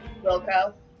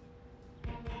 Wilco.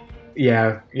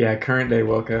 Yeah, current day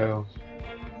Wilco.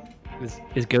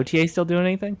 Is Gautier still doing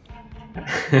anything?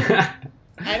 I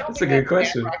don't That's think a good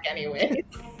question. Rock anyways.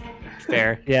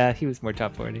 Fair. Yeah, he was more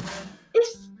top 40.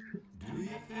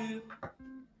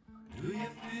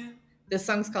 This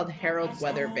song's called Harold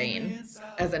Weathervane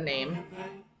as a name,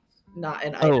 not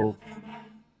an item. Oh,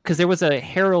 because there was a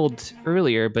Harold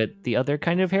earlier, but the other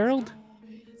kind of Harold?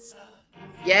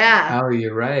 Yeah, Oh,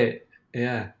 you're right.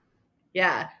 Yeah.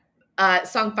 yeah.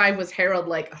 Song 5 was Harold,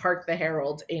 like Hark the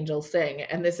Herald, Angels Sing,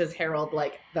 and this is Harold,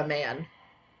 like the man.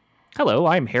 Hello,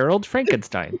 I'm Harold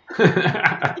Frankenstein.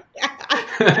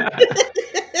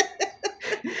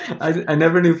 I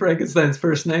never knew Frankenstein's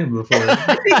first name before.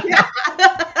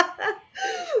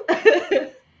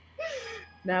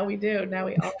 Now we do. Now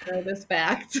we all know this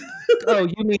fact. Oh,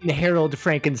 you mean Harold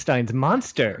Frankenstein's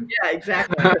monster? Yeah,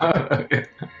 exactly.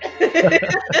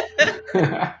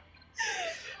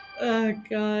 Oh,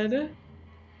 God. To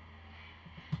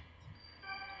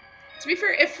be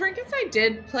fair, if Frankenstein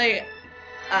did play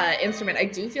instrument, I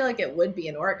do feel like it would be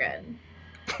an organ.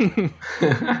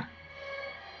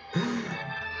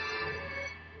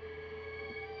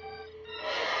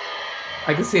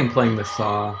 I can see him playing the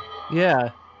saw Yeah.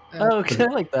 Oh, okay, I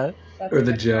like that. That's or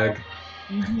the a good jug.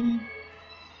 one.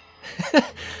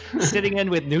 Sitting in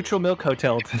with Neutral Milk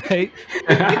Hotel tonight.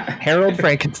 Harold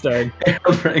Frankenstein.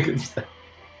 Harold Frankenstein.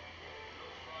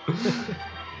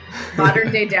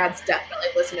 Modern day dads definitely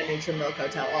listen to Neutral Milk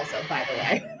Hotel also, by the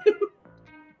way.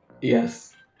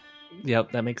 Yes.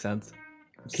 Yep, that makes sense.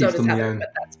 So Keeps does them Heather, young. but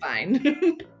that's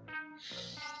fine.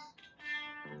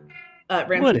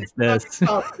 Ramsey, What is song this?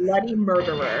 called Bloody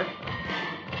Murderer.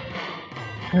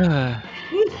 I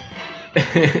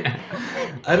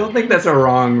don't think that's a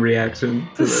wrong reaction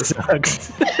to This this.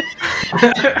 sucks.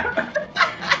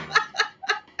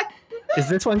 Is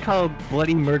this one called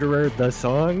Bloody Murderer the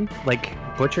song? Like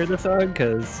Butcher the song?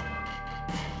 Because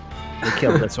they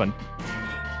killed this one.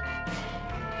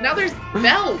 Now there's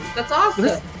bells. That's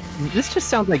awesome. This just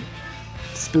sounds like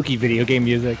spooky video game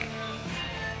music.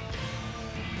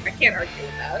 I can't argue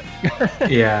with that.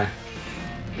 Yeah.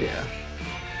 Yeah.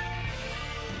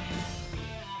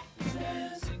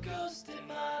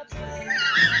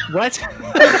 What?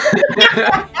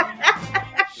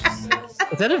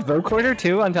 Is that a vocoder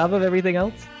too on top of everything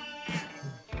else?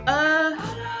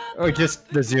 Or just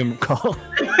the Zoom call?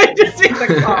 I just need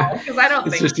the call because I don't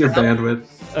It's think just your so. bandwidth.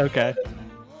 Okay.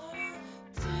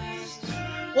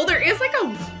 Well, there is like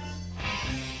a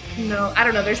no, I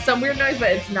don't know. There's some weird noise,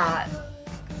 but it's not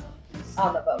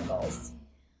on the vocals.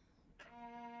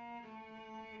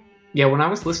 Yeah, when I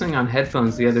was listening on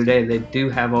headphones the other day, they do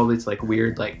have all this like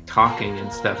weird like talking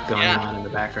and stuff going Yeah. on in the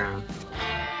background.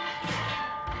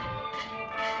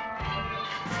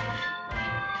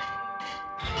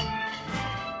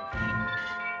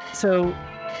 So,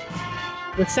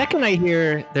 the second I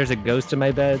hear there's a ghost in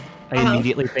my bed, I Uh-huh.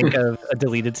 immediately think of a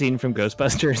deleted scene from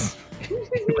Ghostbusters.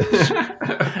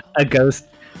 A ghost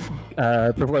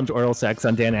performed oral sex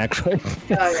on Dan Aykroyd.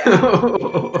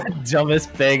 Oh yeah. Dumbest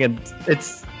thing, and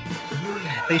it's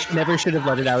they never should have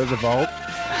let it out of the vault.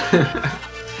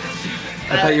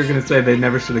 I thought you were gonna say they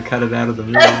never should have cut it out of the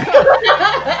movie.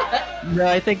 No,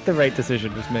 I think the right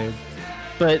decision was made,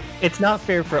 but it's not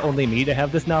fair for only me to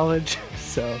have this knowledge.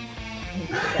 So,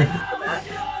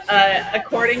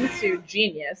 According to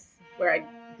Genius,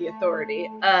 the authority,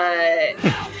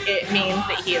 it means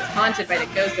that he is haunted by the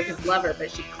ghost of his lover,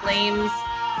 but she claims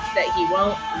that he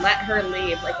won't let her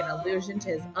leave, like an allusion to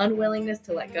his unwillingness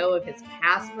to let go of his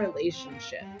past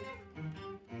relationship.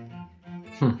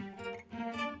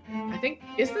 I think,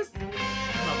 is this,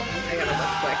 hold on, I gotta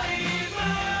look quick.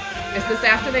 Is this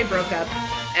after they broke up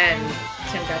and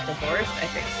Tim got divorced? I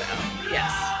think so.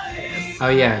 Yes, it is. Oh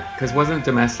yeah, because wasn't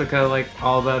Domestica like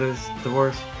all about his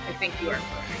divorce? I think you are correct.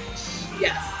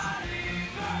 Yes.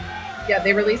 Yeah,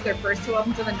 they released their first two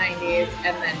albums in the 90s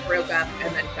and then broke up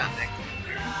and then got back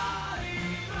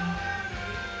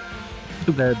together.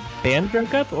 the band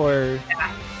broke up, or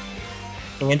Yeah.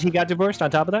 and he got divorced on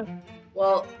top of that.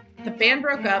 Well, the band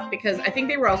broke up because I think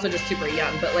they were also just super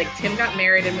young, but like Tim got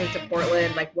married and moved to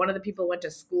Portland. Like one of the people went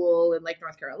to school in like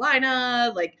North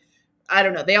Carolina. Like, I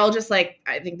don't know. They all just like,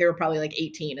 I think they were probably like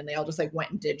 18 and they all just like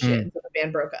went and did shit. And so the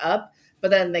band broke up,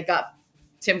 but then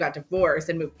Tim got divorced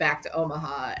and moved back to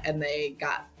Omaha, and they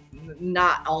got,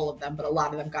 not all of them, but a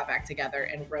lot of them got back together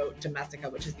and wrote Domestica,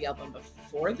 which is the album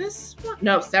before this one.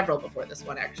 No, several before this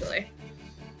one, actually.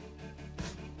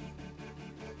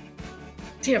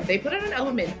 Damn, they put out an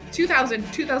album in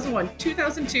 2000, 2001,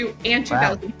 2002, and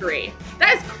 2003.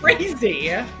 That is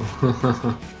crazy.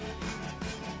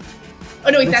 Oh,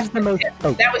 no, wait, This that's is the most. Tim.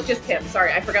 Oh, That was just Tim.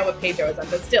 Sorry, I forgot what Pedro was on.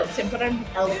 But still, Tim put out an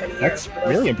album in that's here.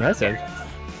 really impressive.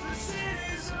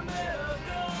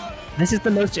 This is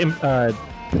the most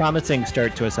promising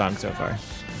start to a song so far.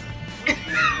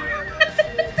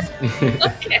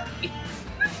 Okay.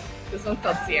 This one's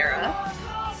called Sierra.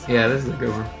 Yeah, this is a good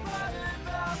one.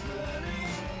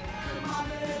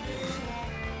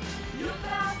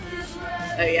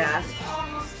 Oh yeah.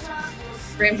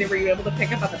 Ramsey, were you able to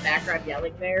pick up on the background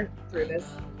yelling there through this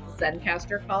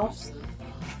Zencaster call?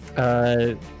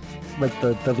 Like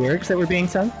the lyrics that were being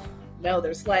sung? No,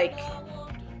 there's like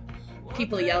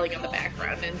people yelling in the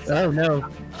background and Oh no.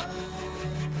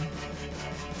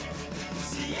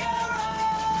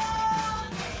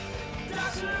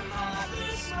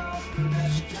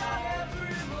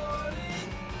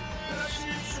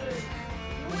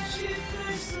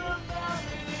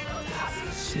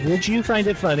 Would you find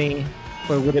it funny,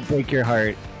 or would it break your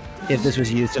heart if this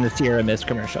was used in a Sierra Mist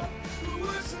commercial?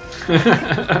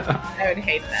 I would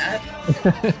hate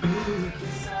that.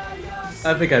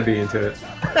 I think I'd be into it.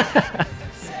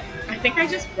 I think I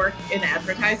just work in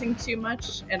advertising too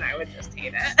much and I would just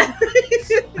hate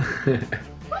it.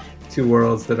 Two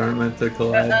worlds that aren't meant to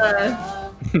collide.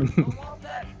 No,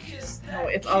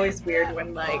 it's always weird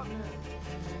when like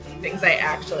things I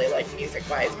actually like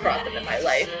music-wise crop into my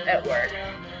life at work.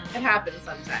 It happens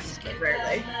sometimes, but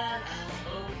rarely.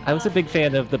 I was a big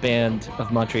fan of the band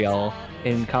of Montreal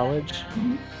in college.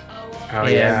 Oh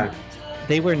yeah.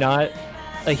 They were not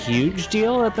a huge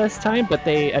deal at this time, but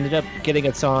they ended up getting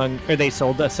a song, or they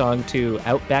sold a song to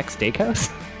Outback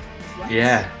Steakhouse.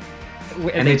 Yeah.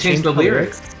 And they changed the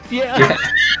lyrics. Yeah. Yeah.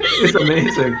 It's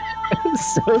amazing. It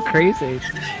was so crazy.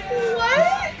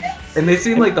 What? And they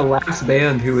seemed like the last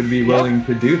band who would be willing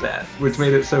to do that, which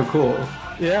made it so cool.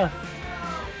 Yeah.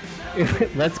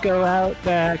 Let's go out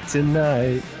back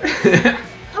tonight.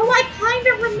 Oh, I kind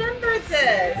of remember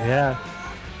this. Yeah.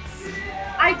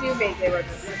 I do vaguely remember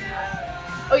that.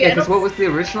 Oh Yeah, yeah. because what was the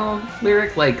original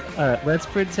lyric? Like, Let's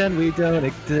pretend we don't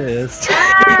exist.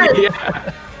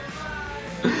 yeah.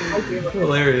 I do remember.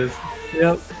 Hilarious.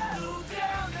 Yep.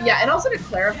 Yeah, and also to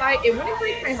clarify, it wouldn't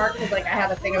break my heart because like I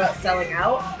have a thing about selling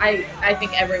out. I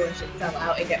think everyone should sell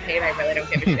out and get paid. I really don't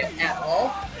give a shit at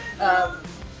all.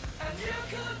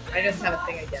 I just have a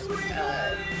thing against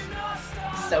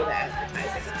soda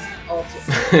advertising. All too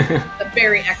the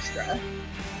very extra.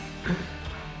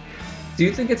 Do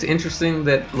you think it's interesting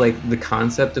that like the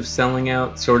concept of selling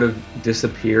out sort of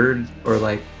disappeared or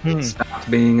like stopped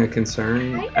being a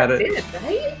concern Kind at of it? did,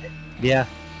 right? Yeah.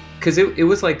 Because it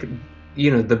was like,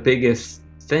 you know, the biggest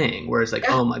thing where it's like,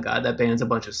 oh my god, that band's a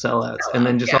bunch of sellouts, and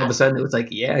then just all of a sudden it was like,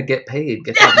 yeah, get paid,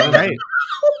 get that money. Right.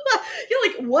 You're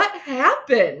like, what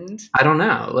happened? I don't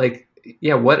know, like,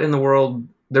 yeah, what in the world?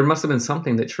 There must have been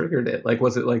something that triggered it. Like,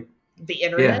 was it like, The yeah,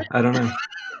 internet? I don't know.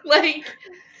 Like,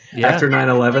 Yeah. After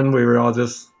 9/11, we were all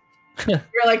just you're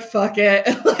like, fuck it.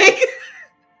 Like,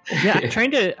 Yeah,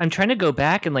 I'm trying to go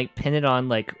back and like pin it on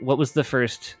like what was the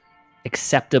first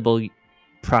acceptable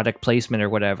product placement or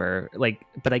whatever. Like,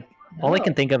 but all I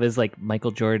can think of is like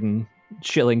Michael Jordan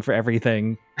shilling for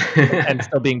everything and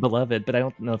still being beloved. But I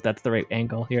don't know if that's the right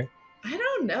angle here. I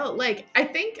don't know. Like, I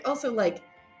think also like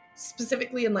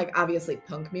specifically in like obviously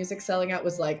punk music selling out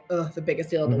was like the biggest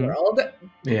deal in the world.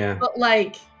 yeah. But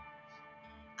like,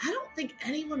 I don't think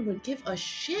anyone would give a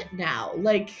shit now.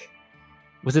 Like,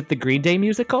 Was it the Green Day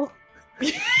musical?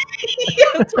 yeah,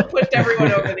 that's what pushed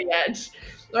everyone over the edge.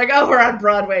 Like, oh, we're on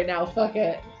Broadway now. Fuck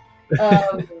it.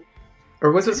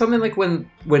 Or was it something like when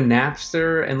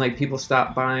Napster and like people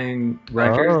stopped buying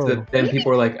records, that then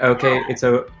people were like, okay, it's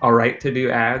all right to do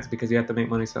ads because you have to make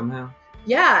money somehow?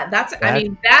 Yeah, that's yeah.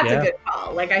 a good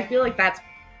call. Like, I feel like that's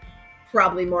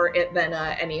probably more it than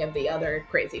any of the other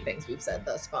crazy things we've said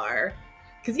thus far.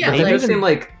 Because yeah, It like, does seem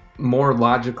like more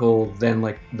logical than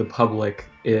like the public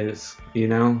is, you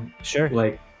know? Sure.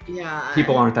 Like yeah,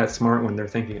 people aren't that smart when they're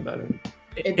thinking about it.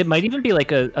 It might even be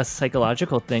like a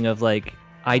psychological thing of like,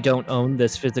 I don't own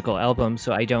this physical album,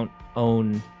 so I don't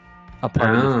own a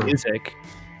part of the music.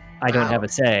 I don't have a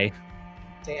say.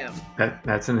 Damn,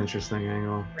 That's an interesting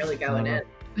angle. really going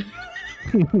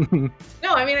in.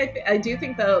 No, I mean, I do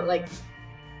think though, like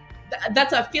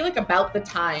that's I feel like about the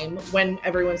time when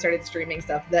everyone started streaming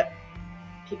stuff that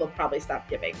people probably stopped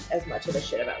giving as much of a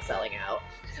shit about selling out.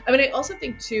 I mean, I also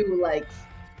think too, like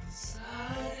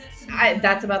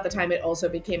that's about the time it also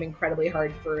became incredibly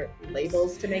hard for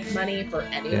labels to make money, for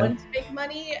anyone to make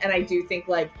money, and I do think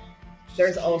like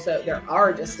there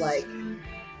are just like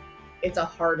it's a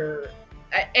harder.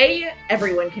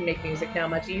 Everyone can make music now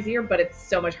much easier, but it's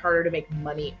so much harder to make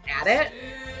money at it.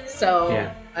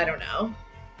 So I don't know.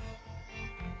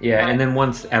 Yeah, and then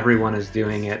once everyone is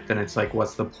doing it, then it's like,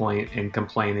 what's the point in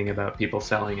complaining about people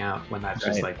selling out when that's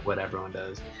just like what everyone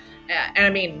does? And I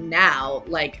mean, now,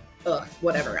 like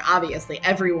whatever. Obviously,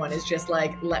 everyone is just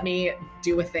like, let me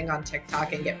do a thing on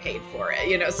TikTok and get paid for it,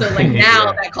 you know? So like now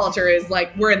Yeah. that culture is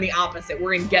like, we're in the opposite.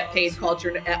 We're in get paid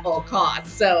culture at all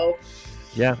costs. So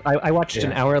Yeah, I watched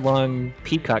an Yeah. hour-long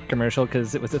Peacock commercial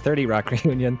because it was a 30 Rock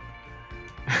reunion.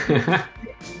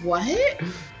 what?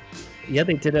 Yeah,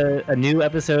 they did a new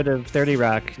episode of 30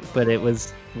 Rock, but it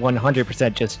was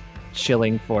 100% just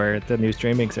shilling for the new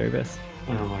streaming service.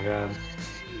 Oh my god.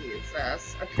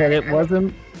 Jesus. Okay. But it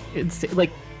wasn't. It's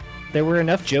like there were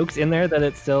enough jokes in there that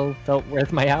it still felt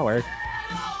worth my hour.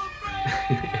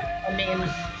 I mean,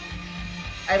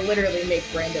 I literally make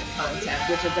branded content,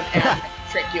 which is an ad that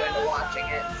can trick you into watching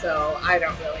it. So I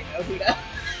don't really know who to.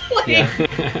 Like, Yeah.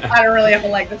 I don't really have a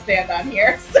leg to stand on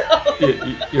here. So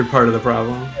You're part of the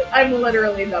problem. I'm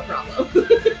literally the problem.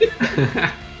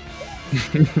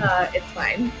 It's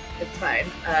fine. It's fine.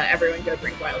 Everyone go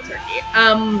drink Wild Turkey.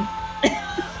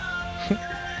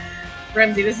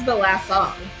 Ramsey, this is the last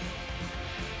song.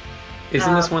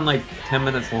 Isn't this one like 10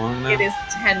 minutes long now? It is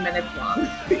 10 minutes long.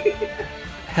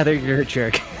 Heather, you're a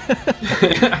jerk.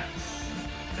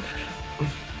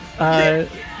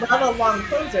 Not a long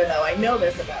closer, though. I know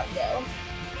this about you.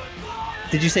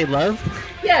 Did you say love?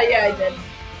 Yeah, I did.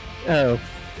 Oh,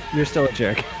 you're still a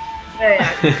jerk. Yeah.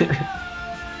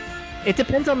 It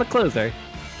depends on the closer.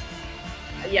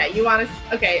 Yeah, you want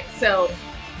to... Okay, so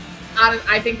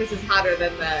I think this is hotter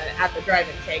than the At the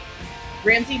Drive-In take.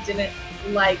 Ramsey didn't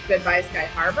like Goodbye Sky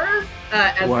Harbor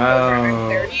as Wow. the closer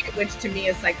in 30, which to me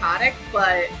is psychotic,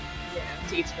 but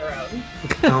to each their own.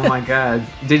 Oh my god.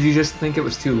 Did you just think it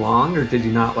was too long, or did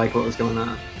you not like what was going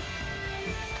on?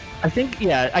 I think,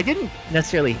 yeah, I didn't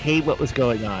necessarily hate what was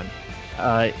going on.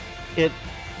 It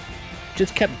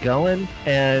just kept going,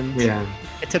 and Yeah.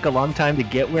 it took a long time to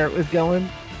get where it was going.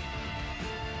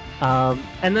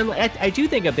 And then I do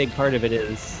think a big part of it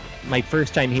is my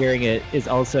first time hearing it is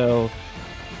also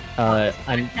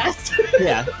I'm Yes.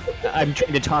 yeah I'm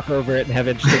trying to talk over it and have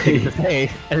interesting things to say,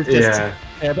 and it's just Yeah.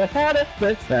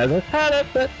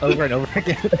 over and over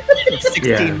again. It's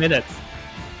 16 Yeah. minutes.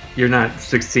 You're not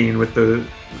 16 with the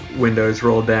windows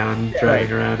rolled down, driving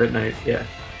Right. around at night. Yeah.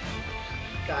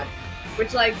 God.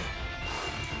 Which, like,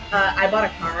 I bought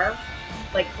a car,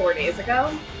 like, 4 days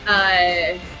ago.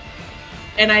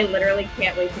 And I literally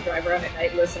can't wait to drive around at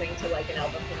night listening to, like, an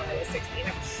album from when I was 16.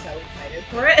 I'm so excited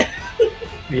for it.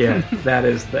 Yeah, that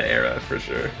is the era for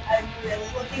sure. I'm really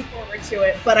looking forward to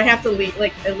it. But I have to leave,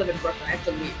 like, I live in Brooklyn. I have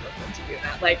to leave Brooklyn to do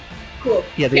that. Like, cool.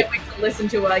 Yeah, Can't wait to listen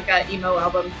to, like, an emo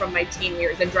album from my teen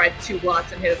years and drive 2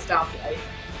 blocks and hit a stoplight.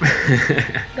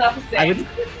 Not the same.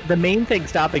 The main thing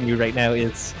stopping you right now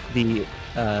is the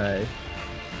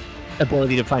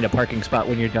ability to find a parking spot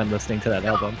when you're done listening to that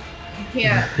album. You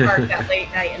can't park that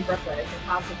late night in Brooklyn. It's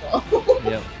impossible.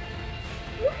 Yep.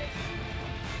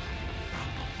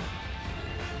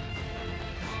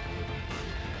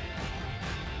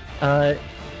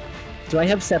 Do I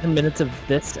have 7 minutes of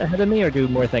this ahead of me, or do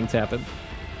more things happen?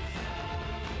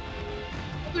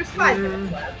 There's 5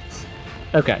 minutes left.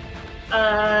 Okay.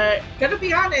 Gonna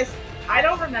be honest, I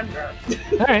don't remember.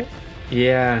 All right.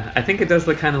 Yeah, I think it does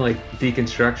the kind of like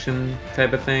deconstruction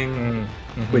type of thing.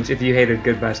 Mm-hmm. Which, if you hated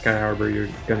Goodbye Sky Harbor, you're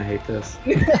gonna hate this.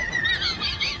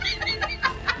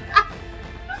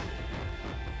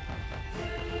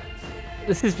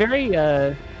 This is very.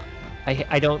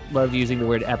 I don't love using the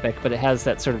word epic, but it has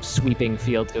that sort of sweeping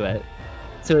feel to it.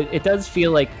 So it does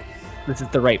feel like this is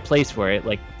the right place for it,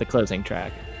 like the closing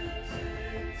track.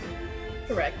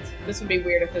 Correct. This would be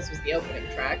weird if this was the opening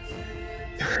track.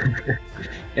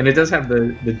 And it does have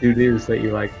the doo-doos that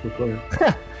you liked before.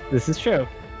 This is true.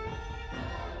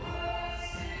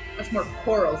 Much more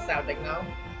choral sounding though.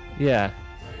 Yeah.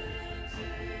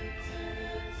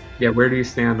 Yeah, where do you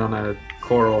stand on a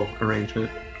choral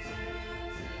arrangement?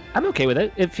 I'm okay with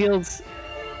it. It feels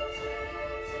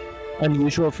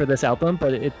unusual for this album,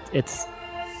 but it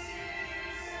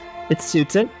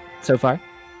suits it so far.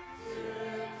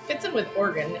 Fits in with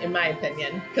organ, in my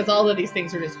opinion, because all of these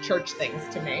things are just church things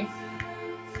to me.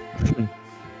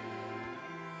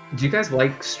 Do you guys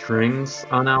like strings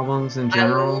on albums in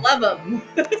general? I love them.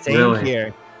 Same Really?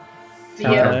 here. Do you?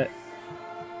 Okay.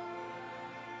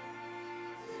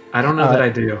 I don't know that I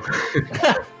do.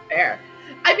 Fair.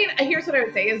 I mean, here's what I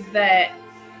would say is that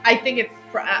I think it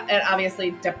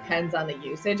obviously depends on the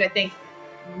usage. I think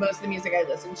most of the music I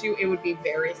listen to, it would be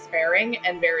very sparing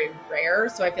and very rare.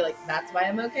 So I feel like that's why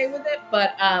I'm okay with it.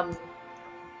 But I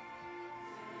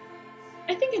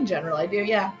think in general I do,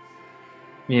 yeah.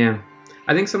 Yeah.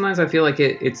 I think sometimes I feel like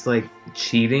it's like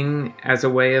cheating as a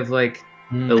way of like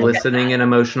eliciting an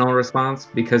emotional response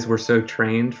because we're so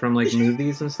trained from like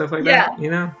movies and stuff like that, you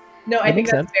know? No, I think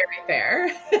makes that's very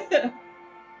fair.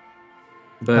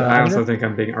 But I also think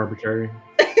I'm being arbitrary.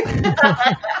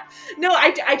 No,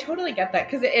 I totally get that,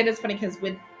 because it is funny, because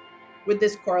with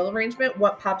this choral arrangement,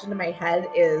 what popped into my head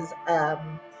is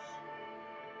on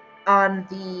I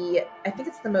think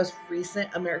it's the most recent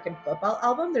American football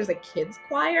album, there's a kids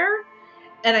choir,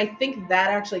 and I think that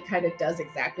actually kind of does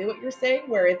exactly what you're saying,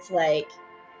 where it's like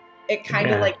it kind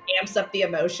of like amps up the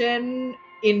emotion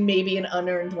in maybe an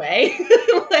unearned way.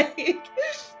 Like,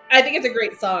 I think it's a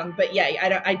great song, but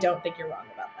yeah, I don't think you're wrong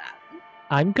about that.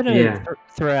 I'm gonna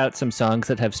throw out some songs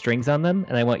that have strings on them,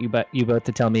 and I want you both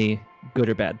to tell me good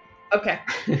or bad. Okay.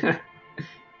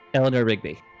 Eleanor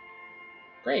Rigby.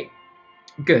 Great.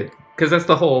 Good, because that's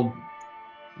the whole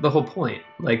point.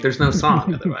 Like, there's no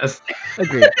song otherwise.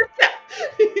 Agreed.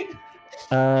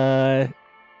 I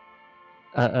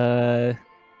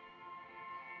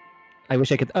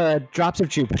wish I could. Drops of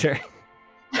Jupiter.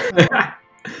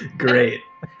 Great.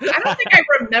 I don't think I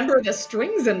remember the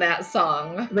strings in that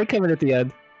song. They come in at the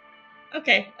end.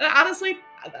 Okay. Honestly,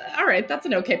 all right. That's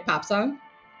an okay pop song.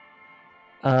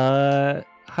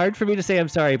 Hard for me to say I'm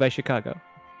sorry by Chicago.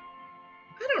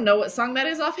 I don't know what song that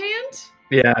is offhand.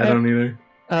 Yeah, I don't either.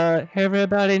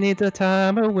 Everybody needs a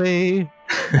time away.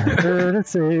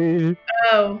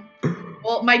 Oh.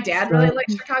 Well, my dad really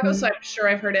likes Chicago, so I'm sure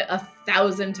I've heard it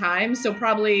 1,000 times. So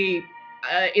probably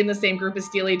in the same group as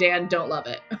Steely Dan, don't love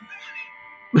it.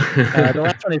 The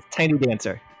last one is Tiny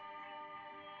Dancer.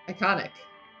 Iconic.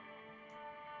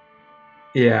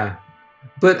 Yeah,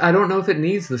 but I don't know if it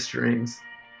needs the strings.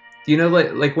 You know,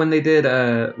 like when they did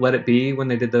Let It Be, when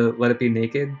they did the Let It Be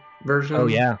Naked version. Oh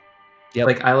yeah, yep.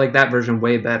 Like, I like that version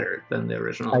way better than the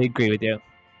original. I agree with you.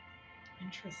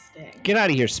 Interesting. Get out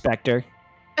of here, Spectre.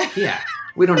 Yeah,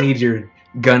 we don't need your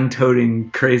gun-toting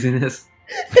craziness.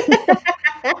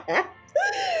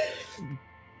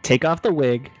 Take off the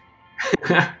wig.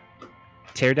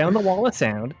 Tear down the wall of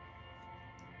sound.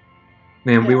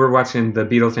 Man, we were watching the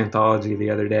Beatles anthology the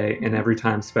other day, and every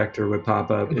time Spectre would pop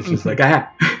up, it's just like, Yeah.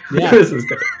 this is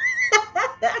good.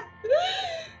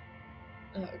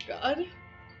 Oh, God.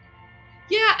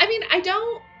 Yeah, I mean, I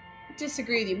don't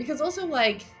disagree with you, because also,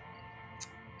 like,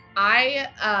 I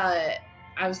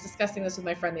was discussing this with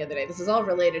my friend the other day. This is all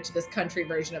related to this country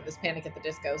version of this Panic at the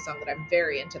Disco song that I'm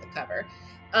very into the cover.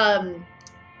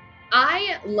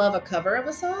 I love a cover of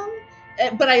a song,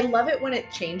 but I love it when it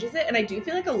changes it. And I do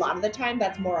feel like a lot of the time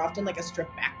that's more often like a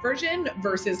stripped back version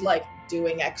versus like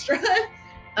doing extra.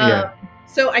 Yeah.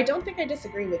 So I don't think I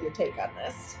disagree with your take on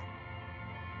this.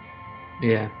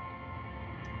 Yeah.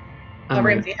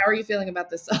 Ramsey, how are you feeling about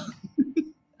this song?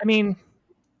 I mean,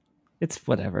 it's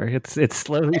whatever. It's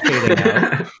slowly fading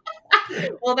out.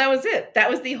 Well, that was it. That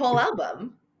was the whole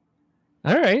album.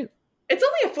 All right. It's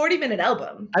only a 40-minute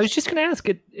album. I was just going to ask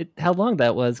it how long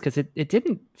that was, because it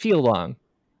didn't feel long.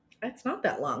 It's not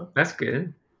that long. That's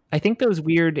good. I think those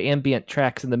weird ambient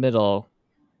tracks in the middle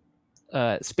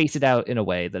space it out in a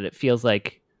way that it feels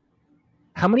like...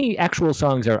 How many actual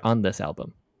songs are on this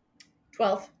album?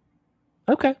 12.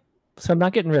 Okay. So I'm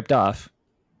not getting ripped off.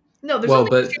 No, there's only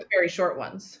 2 very short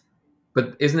ones.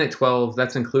 But isn't it 12?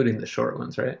 That's including the short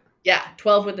ones, right? Yeah,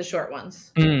 12 with the short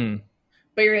ones. Mm.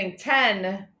 But you're getting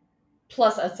 10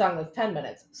 plus a song that's 10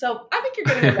 minutes. So I think you're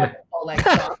going to get one full length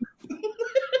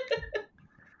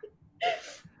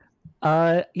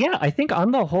song. Yeah, I think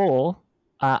on the whole,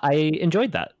 I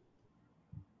enjoyed that.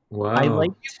 Wow. You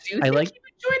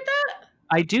enjoyed that?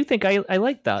 I do think I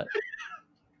liked that.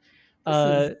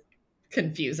 This is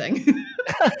confusing.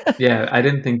 Yeah, I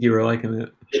didn't think you were liking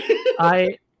it.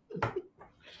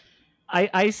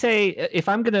 I say, if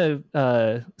I'm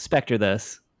gonna Spectre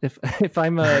this, if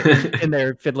I'm in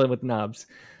there fiddling with knobs,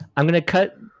 I'm gonna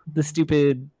cut the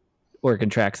stupid organ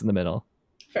tracks in the middle.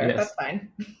 Fair, Yes. that's fine.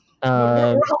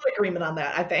 We're all in agreement on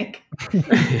that, I think.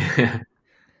 Yeah.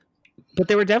 But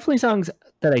there were definitely songs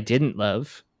that I didn't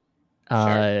love.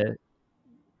 Sure.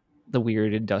 The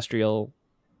weird industrial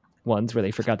ones where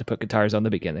they forgot to put guitars on the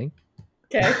beginning.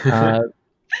 Okay.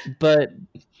 But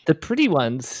the pretty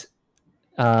ones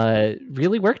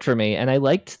really worked for me, and I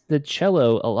liked the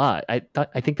cello a lot. I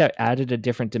think that added a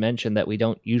different dimension that we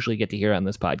don't usually get to hear on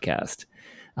this podcast.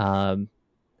 And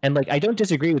like, I don't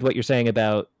disagree with what you're saying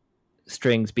about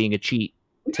strings being a cheat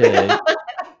to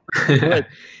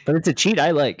but it's a cheat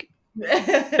I like.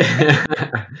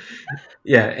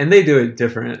 Yeah, and they do it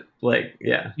different. Like,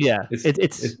 yeah. Yeah.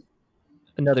 It's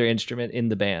another instrument in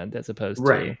the band as opposed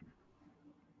right. to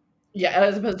Yeah,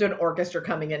 as opposed to an orchestra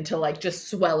coming in to like just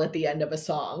swell at the end of a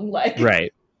song. Like,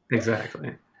 right.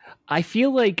 Exactly. I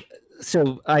feel like,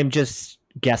 so I'm just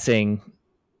guessing,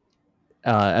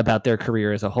 about their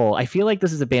career as a whole. I feel like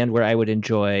this is a band where I would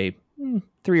enjoy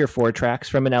 3 or 4 tracks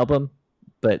from an album,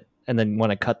 and then want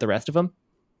to cut the rest of them.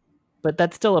 But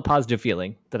that's still a positive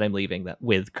feeling that I'm leaving that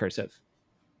with Cursive.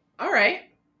 All right.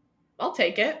 I'll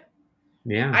take it.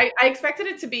 Yeah. I expected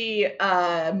it to be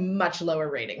a much lower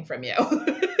rating from you.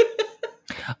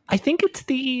 I think it's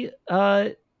the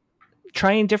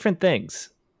trying different things.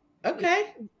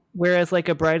 Okay. Whereas like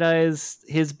a Bright Eyes,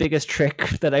 his biggest trick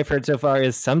that I've heard so far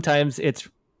is sometimes it's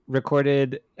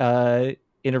recorded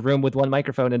in a room with one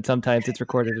microphone and sometimes it's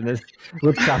recorded in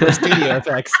with proper studio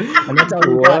effects. And that's all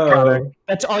you got, Connor.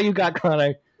 That's all you got,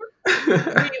 Connor.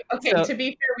 Okay, so, to be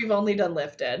fair, we've only done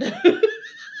Lifted.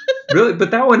 Really?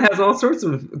 But that one has all sorts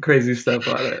of crazy stuff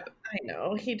on it. I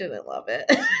know. He didn't love it.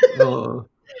 Oh.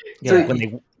 Yeah, so, when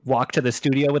they walk to the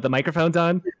studio with the microphones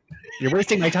on, you're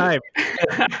wasting my time.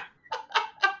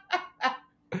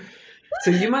 So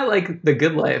you might like The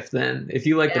Good Life then. If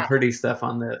you like the pretty stuff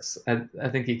on this, I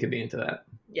think you could be into that.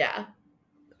 Yeah.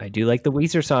 I do like the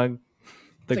Weezer song,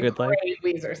 The Good Life.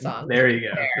 Weezer song. There you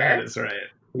go. That is right.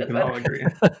 We can all agree.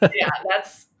 Yeah,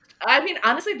 I mean,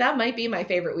 honestly, that might be my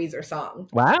favorite Weezer song.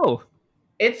 Wow.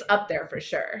 It's up there for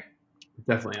sure.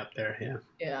 Definitely up there, yeah.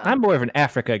 Yeah. I'm more of an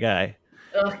Africa guy.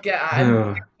 Oh,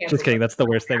 God. Just kidding. That's the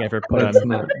worst thing I ever put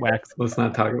on wax. Let's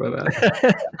not talk about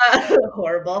that.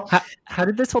 Horrible. How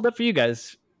did this hold up for you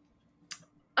guys?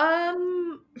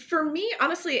 For me,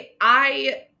 honestly,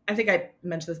 I think I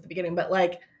mentioned this at the beginning, but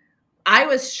like, I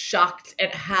was shocked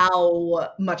at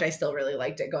how much I still really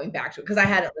liked it going back to it because I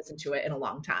hadn't listened to it in a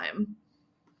long time.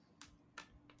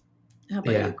 How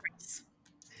about you, Chris?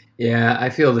 Yeah, I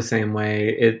feel the same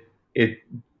way. It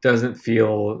doesn't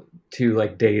feel too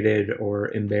like dated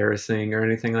or embarrassing or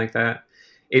anything like that.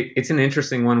 It's an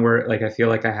interesting one where like I feel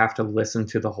like I have to listen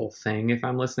to the whole thing if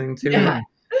I'm listening to it,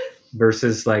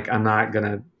 versus like I'm not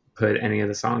gonna put any of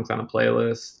the songs on a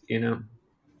playlist, you know?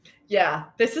 Yeah,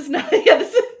 this is not. Yeah,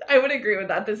 I would agree with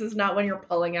that. This is not when you're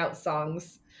pulling out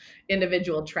songs,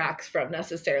 individual tracks from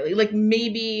necessarily. Like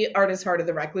maybe Artist Heart of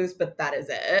the Recluse, but that is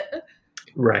it.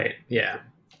 Right. Yeah.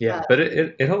 Yeah. But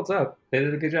it holds up. They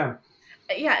did a good job.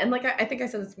 Yeah, and like I think I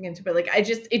said this again too, but like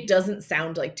it doesn't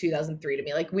sound like 2003 to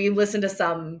me. Like we listened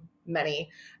to many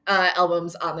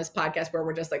albums on this podcast where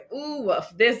we're just like, ooh, woof,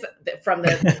 this from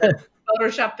the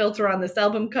Photoshop filter on this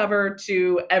album cover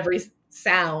to every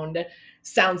sound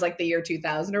sounds like the year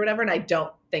 2000 or whatever, and I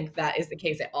don't think that is the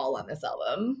case at all on this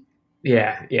album.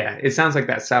 Yeah, it sounds like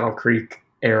that Saddle Creek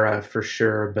era for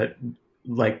sure, but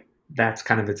like that's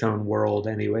kind of its own world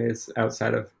anyways,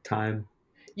 outside of time.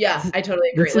 Yeah, I totally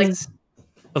agree.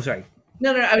 Oh, sorry.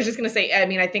 No, I was just going to say, I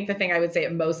mean, I think the thing I would say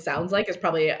it most sounds like is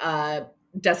probably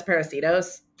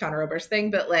Desaparecidos, Conor Oberst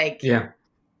thing, but like, yeah,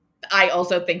 I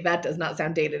also think that does not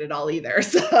sound dated at all either,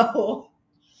 so.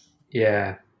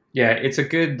 Yeah, it's a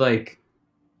good, like,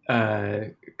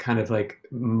 kind of like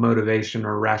motivation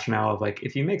or rationale of like,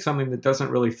 if you make something that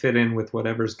doesn't really fit in with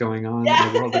whatever's going on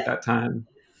in the world at that time,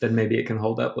 then maybe it can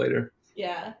hold up later.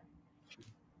 Yeah.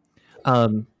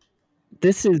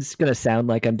 This is going to sound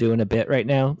like I'm doing a bit right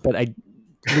now, but I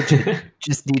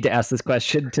just need to ask this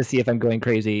question to see if I'm going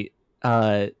crazy.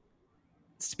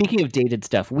 Speaking of dated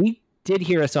stuff, we did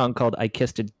hear a song called I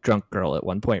Kissed a Drunk Girl at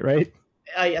one point, right?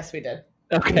 Yes, we did.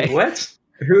 Okay. What?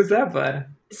 Who's that by?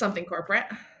 Something Corporate.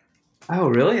 Oh,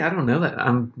 really? I don't know that.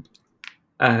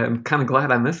 I'm kind of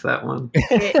glad I missed that one.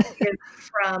 It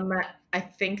is from, I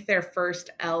think, their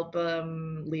first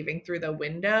album, Leaving Through the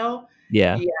Window.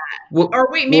 Yeah. Well,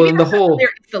 or wait, maybe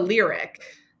it's the lyric.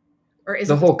 Or is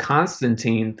the whole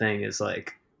Constantine thing is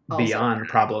like also beyond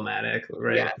problematic,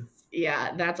 right? Yes.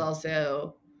 Yeah, that's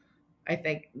also, I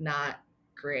think, not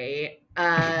great.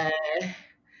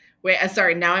 Wait,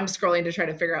 sorry. Now I'm scrolling to try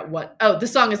to figure out what. Oh, the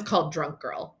song is called "Drunk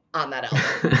Girl" on that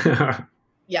album.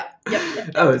 Yep.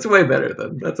 Oh, it's way better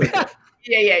then. That's okay.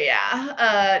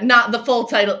 Yeah. Not the full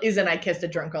title isn't "I Kissed a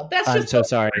Drunk Girl." That's just. I'm so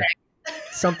sorry.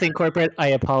 Something Corporate. I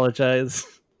apologize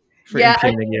for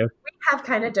impugning you. We have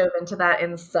kind of dove into that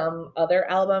in some other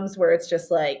albums where it's just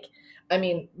like, I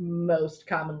mean, most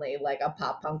commonly like a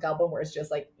pop punk album where it's just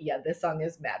like, yeah, this song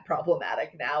is mad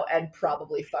problematic now and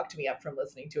probably fucked me up from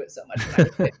listening to it so much when I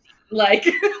was 15. Like,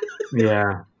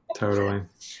 yeah, totally.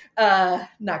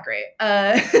 Not great.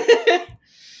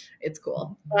 It's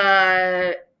cool.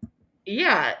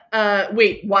 Yeah.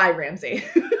 Wait, why Ramsey?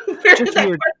 Where did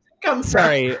that come from?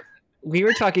 Sorry, we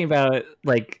were talking about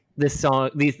like this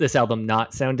song, this album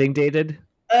not sounding dated.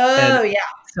 Oh, yeah.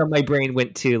 So my brain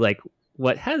went to like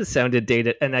what has sounded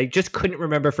dated, and I just couldn't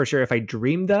remember for sure if I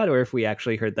dreamed that or if we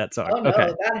actually heard that song. Oh no,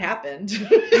 okay. that happened.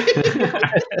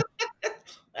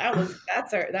 That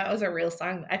was a real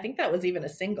song. I think that was even a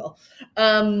single.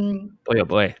 Boy, oh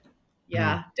boy.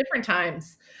 Yeah, different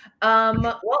times.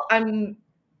 Well, I'm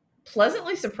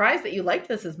pleasantly surprised that you liked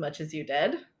this as much as you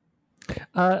did.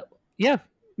 Yeah,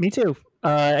 me too.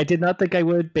 I did not think I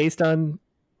would, based on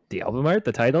the album art,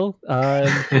 the title.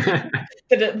 The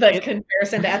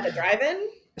comparison to At the Drive-In?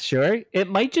 Sure. It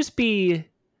might just be,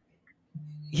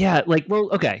 yeah, like, well,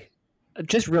 okay.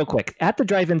 Just real quick. At the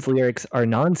Drive-In's lyrics are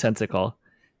nonsensical.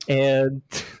 And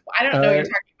I don't know what you're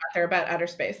talking about. They're about outer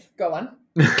space. Go on.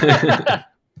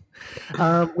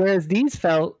 Whereas these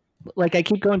felt like, I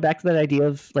keep going back to that idea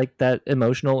of like that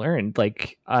emotional earned.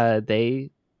 Like I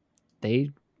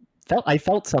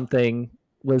felt something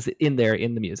was in there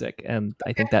in the music, and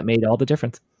I think that made all the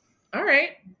difference. All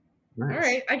right. Nice. All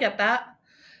right. I get that.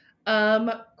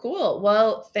 Cool.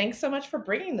 Well, thanks so much for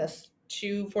bringing this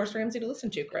to Force Ramsey to listen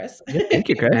to, Chris. Yeah, thank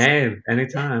you, Chris. Hey,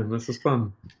 anytime. This was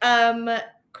fun.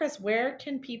 Chris, where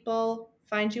can people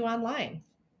find you online?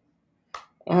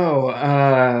 Oh,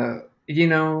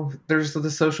 there's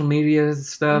the social media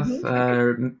stuff,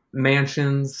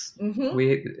 Mansions.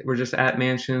 We're just at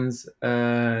Mansions.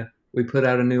 We put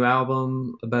out a new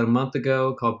album about a month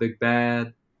ago called Big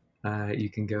Bad. You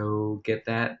can go get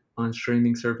that on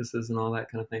streaming services and all that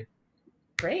kind of thing.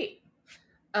 Great.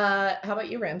 How about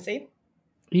you, Ramsey?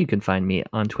 You can find me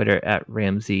on Twitter at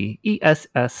Ramsey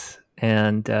ESS,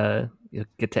 and you'll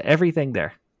get to everything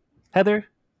there. Heather,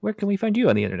 where can we find you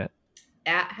on the internet?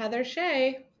 At Heather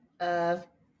Shea,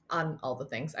 on all the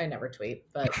things. I never tweet,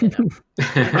 but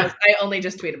I only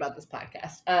just tweet about this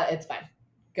podcast. It's fine.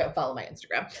 Go follow my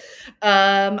Instagram.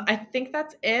 I think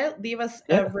that's it. Leave us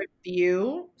a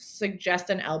review. Suggest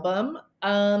an album.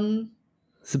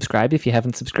 Subscribe if you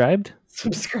haven't subscribed.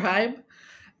 Subscribe.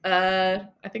 I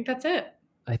think that's it.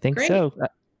 I think so.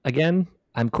 Again,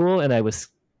 I'm cool, and I was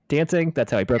dancing.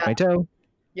 That's how I broke my toe.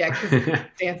 Yeah, because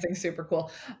dancing's super cool.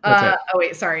 Right. Oh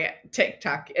wait, sorry.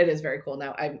 TikTok. It is very cool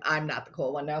now. I'm not the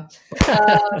cool one now.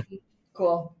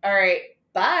 Cool. All right.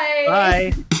 Bye.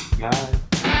 Bye. Bye.